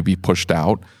that need to be pushed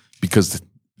out because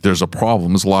there's a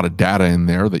problem. There's a lot of data in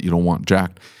there that you don't want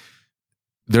jacked.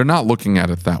 They're not looking at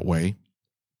it that way.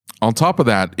 On top of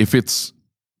that, if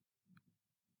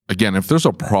there's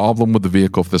a problem with the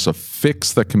vehicle, if there's a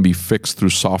fix that can be fixed through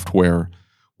software,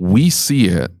 we see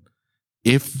it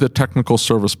if the technical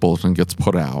service bulletin gets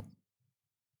put out.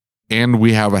 And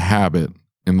we have a habit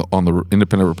on the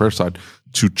independent repair side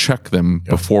to check them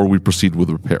before we proceed with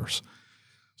repairs.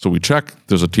 So we check,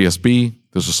 there's a TSB,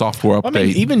 there's a software update. I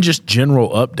mean, even just general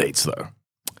updates, though.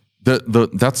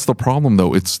 That's the problem,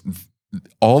 though. It's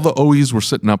all the OEs were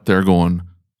sitting up there going,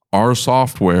 our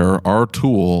software, our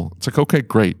tool. It's like, okay,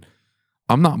 great.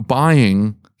 I'm not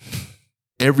buying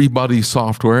everybody's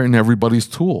software and everybody's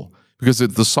tool because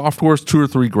the software is $2,000 or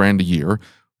 $3,000 a year.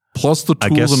 Plus the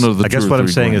tools I guess what I'm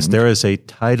saying is there is a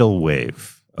tidal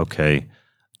wave,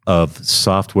 of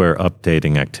software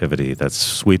updating activity that's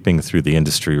sweeping through the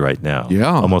industry right now.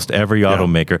 Yeah. Almost every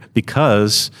automaker,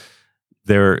 because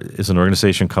there is an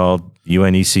organization called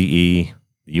UNECE.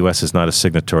 The U.S. is not a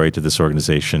signatory to this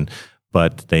organization,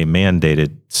 but they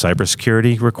mandated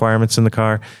cybersecurity requirements in the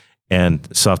car and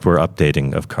software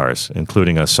updating of cars,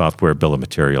 including a software bill of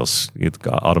materials.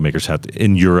 Automakers have to,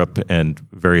 in Europe and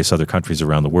various other countries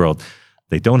around the world.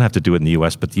 They don't have to do it in the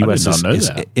U.S., but the U.S.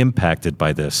 is impacted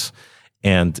by this.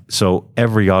 And so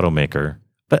every automaker,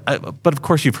 but of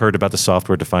course you've heard about the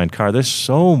software-defined car. There's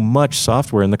so much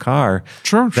software in the car.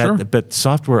 Sure. But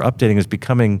software updating is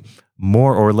becoming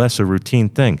more or less a routine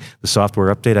thing. The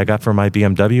software update I got for my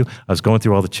BMW, I was going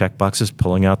through all the check boxes,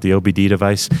 pulling out the OBD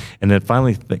device, and then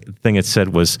finally the thing it said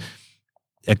was,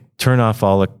 turn off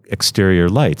all exterior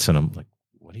lights. And I'm like,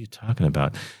 what are you talking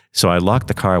about? So I lock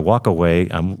the car, I walk away,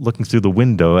 I'm looking through the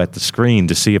window at the screen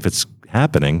to see if it's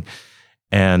happening.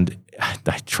 And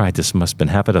I tried this, must have been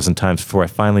half a dozen times before I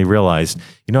finally realized,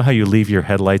 you know how you leave your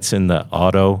headlights in the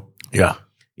auto? Yeah.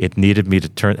 It needed me to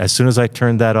turn, as soon as I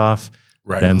turned that off,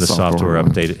 then the software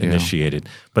update initiated.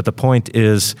 But the point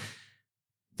is,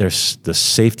 there's the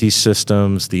safety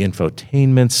systems, the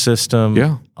infotainment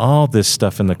system, all this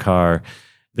stuff in the car.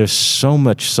 There's so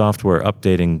much software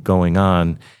updating going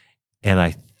on, and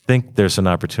I think there's an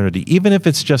opportunity, even if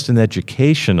it's just an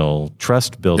educational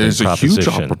trust-building proposition. There's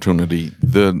a huge opportunity.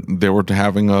 They were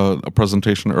having a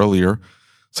presentation earlier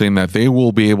saying that they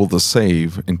will be able to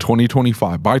save in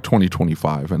 2025, by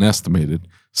 2025, an estimated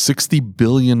 $60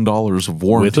 billion of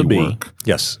warranty work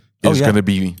is going to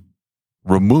be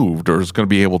removed, or is going to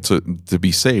be able to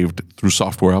be saved through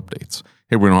software updates.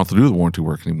 hey, we don't have to do the warranty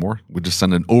work anymore. We just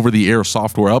send an over-the-air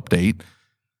software update.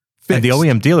 Fixed. And the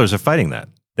OEM dealers are fighting that.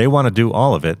 They want to do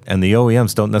all of it, and the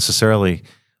OEMs don't necessarily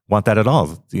want that at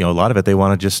all. You know, a lot of it they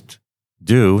want to just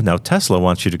do. Now, Tesla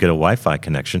wants you to get a Wi-Fi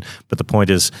connection, but the point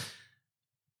is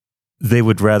they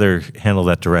would rather handle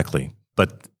that directly.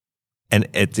 And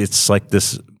it's like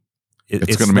this.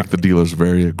 It's going to make the dealers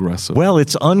very aggressive. Well,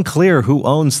 it's unclear who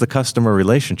owns the customer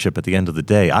relationship at the end of the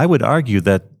day. I would argue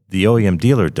that the OEM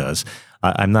dealer does.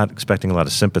 I'm not expecting a lot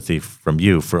of sympathy from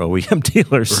you for OEM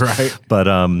dealers, right? But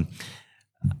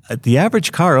the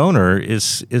average car owner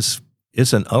is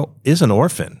an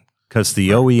orphan because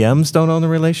the OEMs don't own the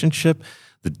relationship.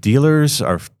 The dealers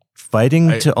are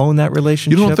fighting to own that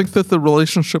relationship. You don't think that the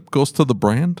relationship goes to the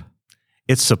brand?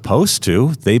 It's supposed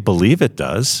to. They believe it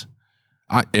does.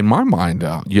 In my mind,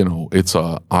 it's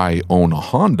I own a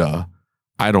Honda.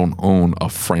 I don't own a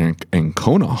Frank and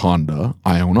Kona Honda.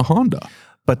 I own a Honda.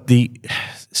 But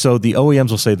so the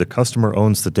OEMs will say the customer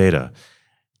owns the data.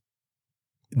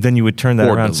 Then you would turn that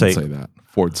Ford around and say that.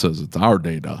 Ford says it's our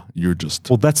data. You're just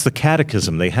well. That's the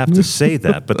catechism. They have to say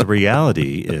that, but the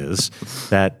reality is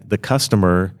that the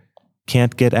customer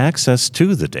can't get access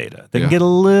to the data. They can get a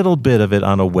little bit of it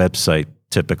on a website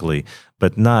typically,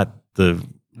 but not the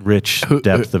rich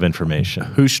depth of information.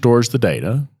 Who stores the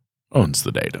data owns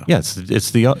the data. Yes,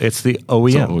 it's the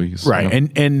OEM, always, right?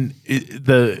 And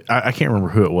I can't remember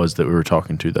who it was that we were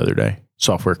talking to the other day,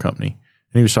 software company,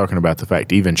 and he was talking about the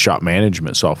fact even shop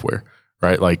management software,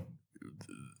 right? Like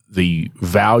the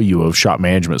value of shop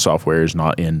management software is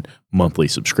not in monthly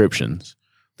subscriptions.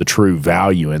 The true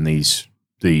value in these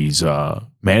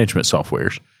management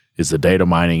softwares is the data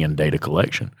mining and data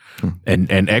collection,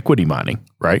 and equity mining,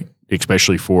 right?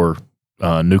 Especially for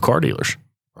new car dealers,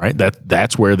 right?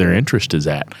 That's where their interest is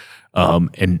at.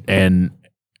 And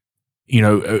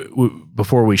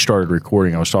before we started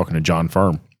recording, I was talking to John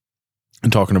Firm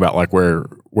and talking about like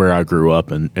where I grew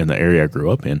up and the area I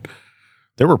grew up in.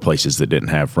 There were places that didn't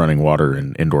have running water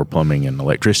and indoor plumbing and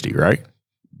electricity, right?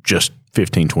 Just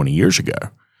 15, 20 years ago.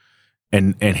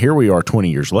 And here we are 20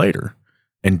 years later,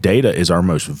 and data is our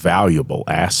most valuable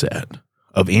asset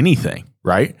of anything,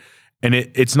 right? And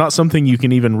it's not something you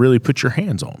can even really put your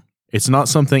hands on. It's not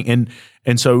something,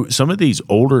 and so some of these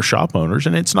older shop owners,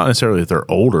 and it's not necessarily that they're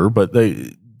older, but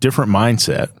they different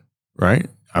mindset, right?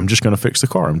 I'm just going to fix the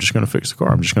car. I'm just going to fix the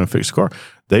car. I'm just going to fix the car.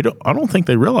 I don't think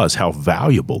they realize how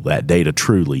valuable that data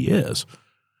truly is.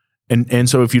 And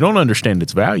so if you don't understand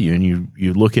its value and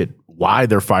you look at why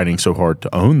they're fighting so hard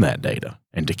to own that data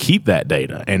and to keep that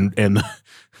data, and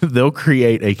they'll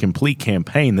create a complete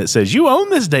campaign that says, you own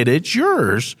this data, it's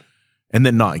yours, and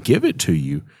then not give it to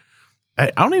you. I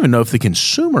don't even know if the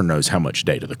consumer knows how much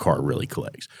data the car really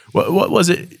collects. What was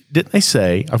it? Didn't they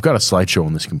say, I've got a slideshow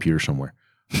on this computer somewhere.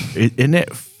 Isn't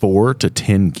it 4 to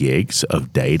 10 gigs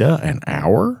of data an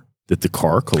hour that the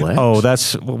car collects? Oh,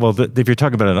 if you're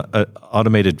talking about an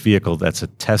automated vehicle, that's a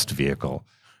test vehicle.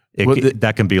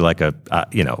 That can be like a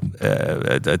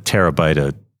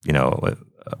terabyte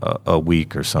a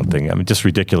week or something. I mean, just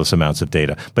ridiculous amounts of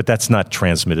data. But that's not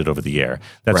transmitted over the air.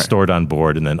 That's stored on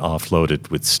board and then offloaded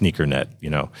with SneakerNet.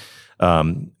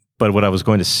 But what I was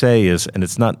going to say is, and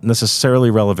it's not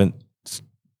necessarily relevant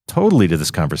totally to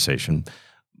this conversation,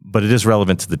 but it is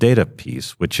relevant to the data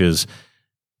piece, which is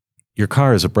your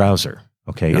car is a browser.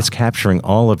 Okay, it's capturing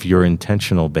all of your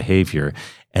intentional behavior,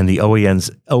 and the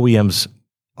OEMs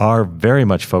are very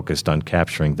much focused on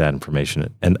capturing that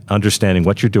information and understanding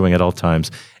what you're doing at all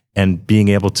times and being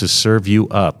able to serve you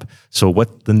up. So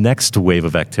what the next wave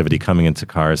of activity coming into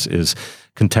cars is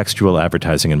contextual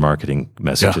advertising and marketing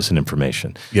messages and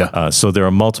information. So there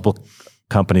are multiple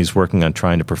companies working on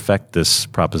trying to perfect this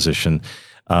proposition,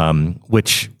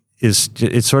 which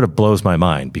it sort of blows my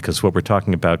mind because what we're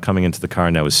talking about coming into the car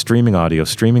now is streaming audio,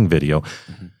 streaming video,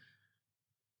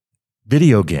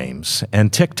 video games,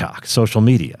 and TikTok, social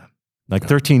media. Like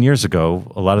 13 years ago,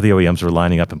 a lot of the OEMs were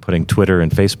lining up and putting Twitter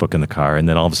and Facebook in the car, and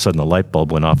then all of a sudden the light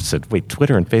bulb went off and said, wait,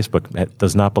 Twitter and Facebook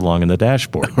does not belong in the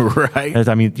dashboard. Right. And,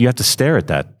 I mean, you have to stare at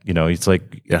that. It's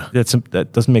like, that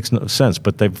doesn't make no sense.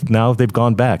 But they've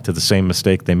gone back to the same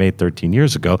mistake they made 13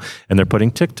 years ago, and they're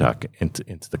putting TikTok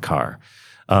into the car.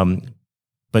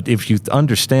 But if you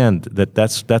understand that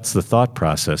that's the thought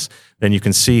process, then you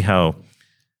can see how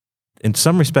in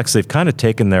some respects, they've kind of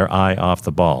taken their eye off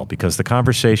the ball because the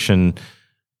conversation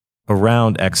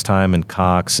around X-Time and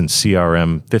Cox and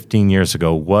CRM 15 years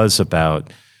ago was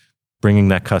about bringing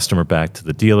that customer back to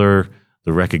the dealer,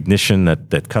 the recognition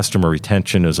that customer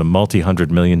retention is a multi-$100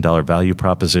 million value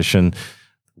proposition,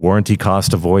 warranty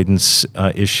cost avoidance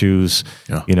issues.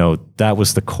 Yeah. That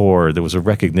was the core. There was a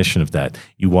recognition of that.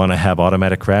 You want to have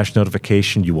automatic crash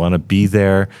notification. You want to be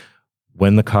there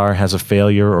when the car has a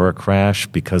failure or a crash,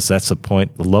 because that's the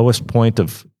lowest point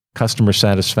of customer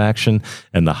satisfaction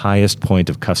and the highest point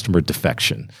of customer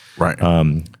defection. Right.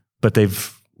 But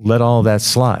they've let all that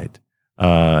slide,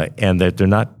 and that they're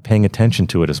not paying attention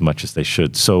to it as much as they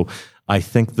should. So I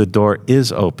think the door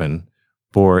is open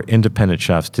for independent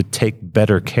shops to take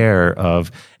better care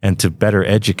of and to better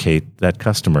educate that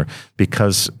customer,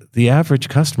 because the average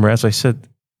customer, as I said,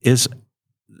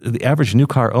 the average new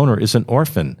car owner is an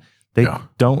orphan. They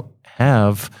don't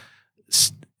have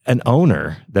an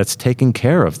owner that's taking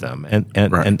care of them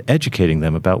and educating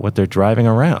them about what they're driving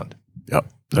around.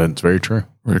 Yep, that's very true.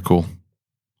 Very cool.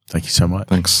 Thank you so much.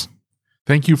 Thanks.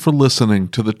 Thank you for listening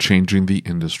to the Changing the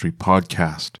Industry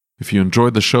podcast. If you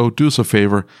enjoyed the show, do us a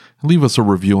favor and leave us a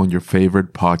review on your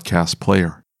favorite podcast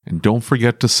player. And don't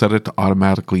forget to set it to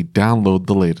automatically download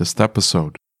the latest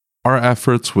episode. Our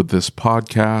efforts with this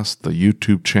podcast, the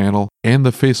YouTube channel, and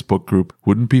the Facebook group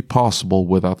wouldn't be possible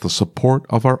without the support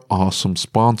of our awesome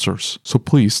sponsors. So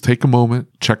please take a moment,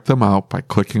 check them out by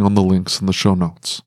clicking on the links in the show notes.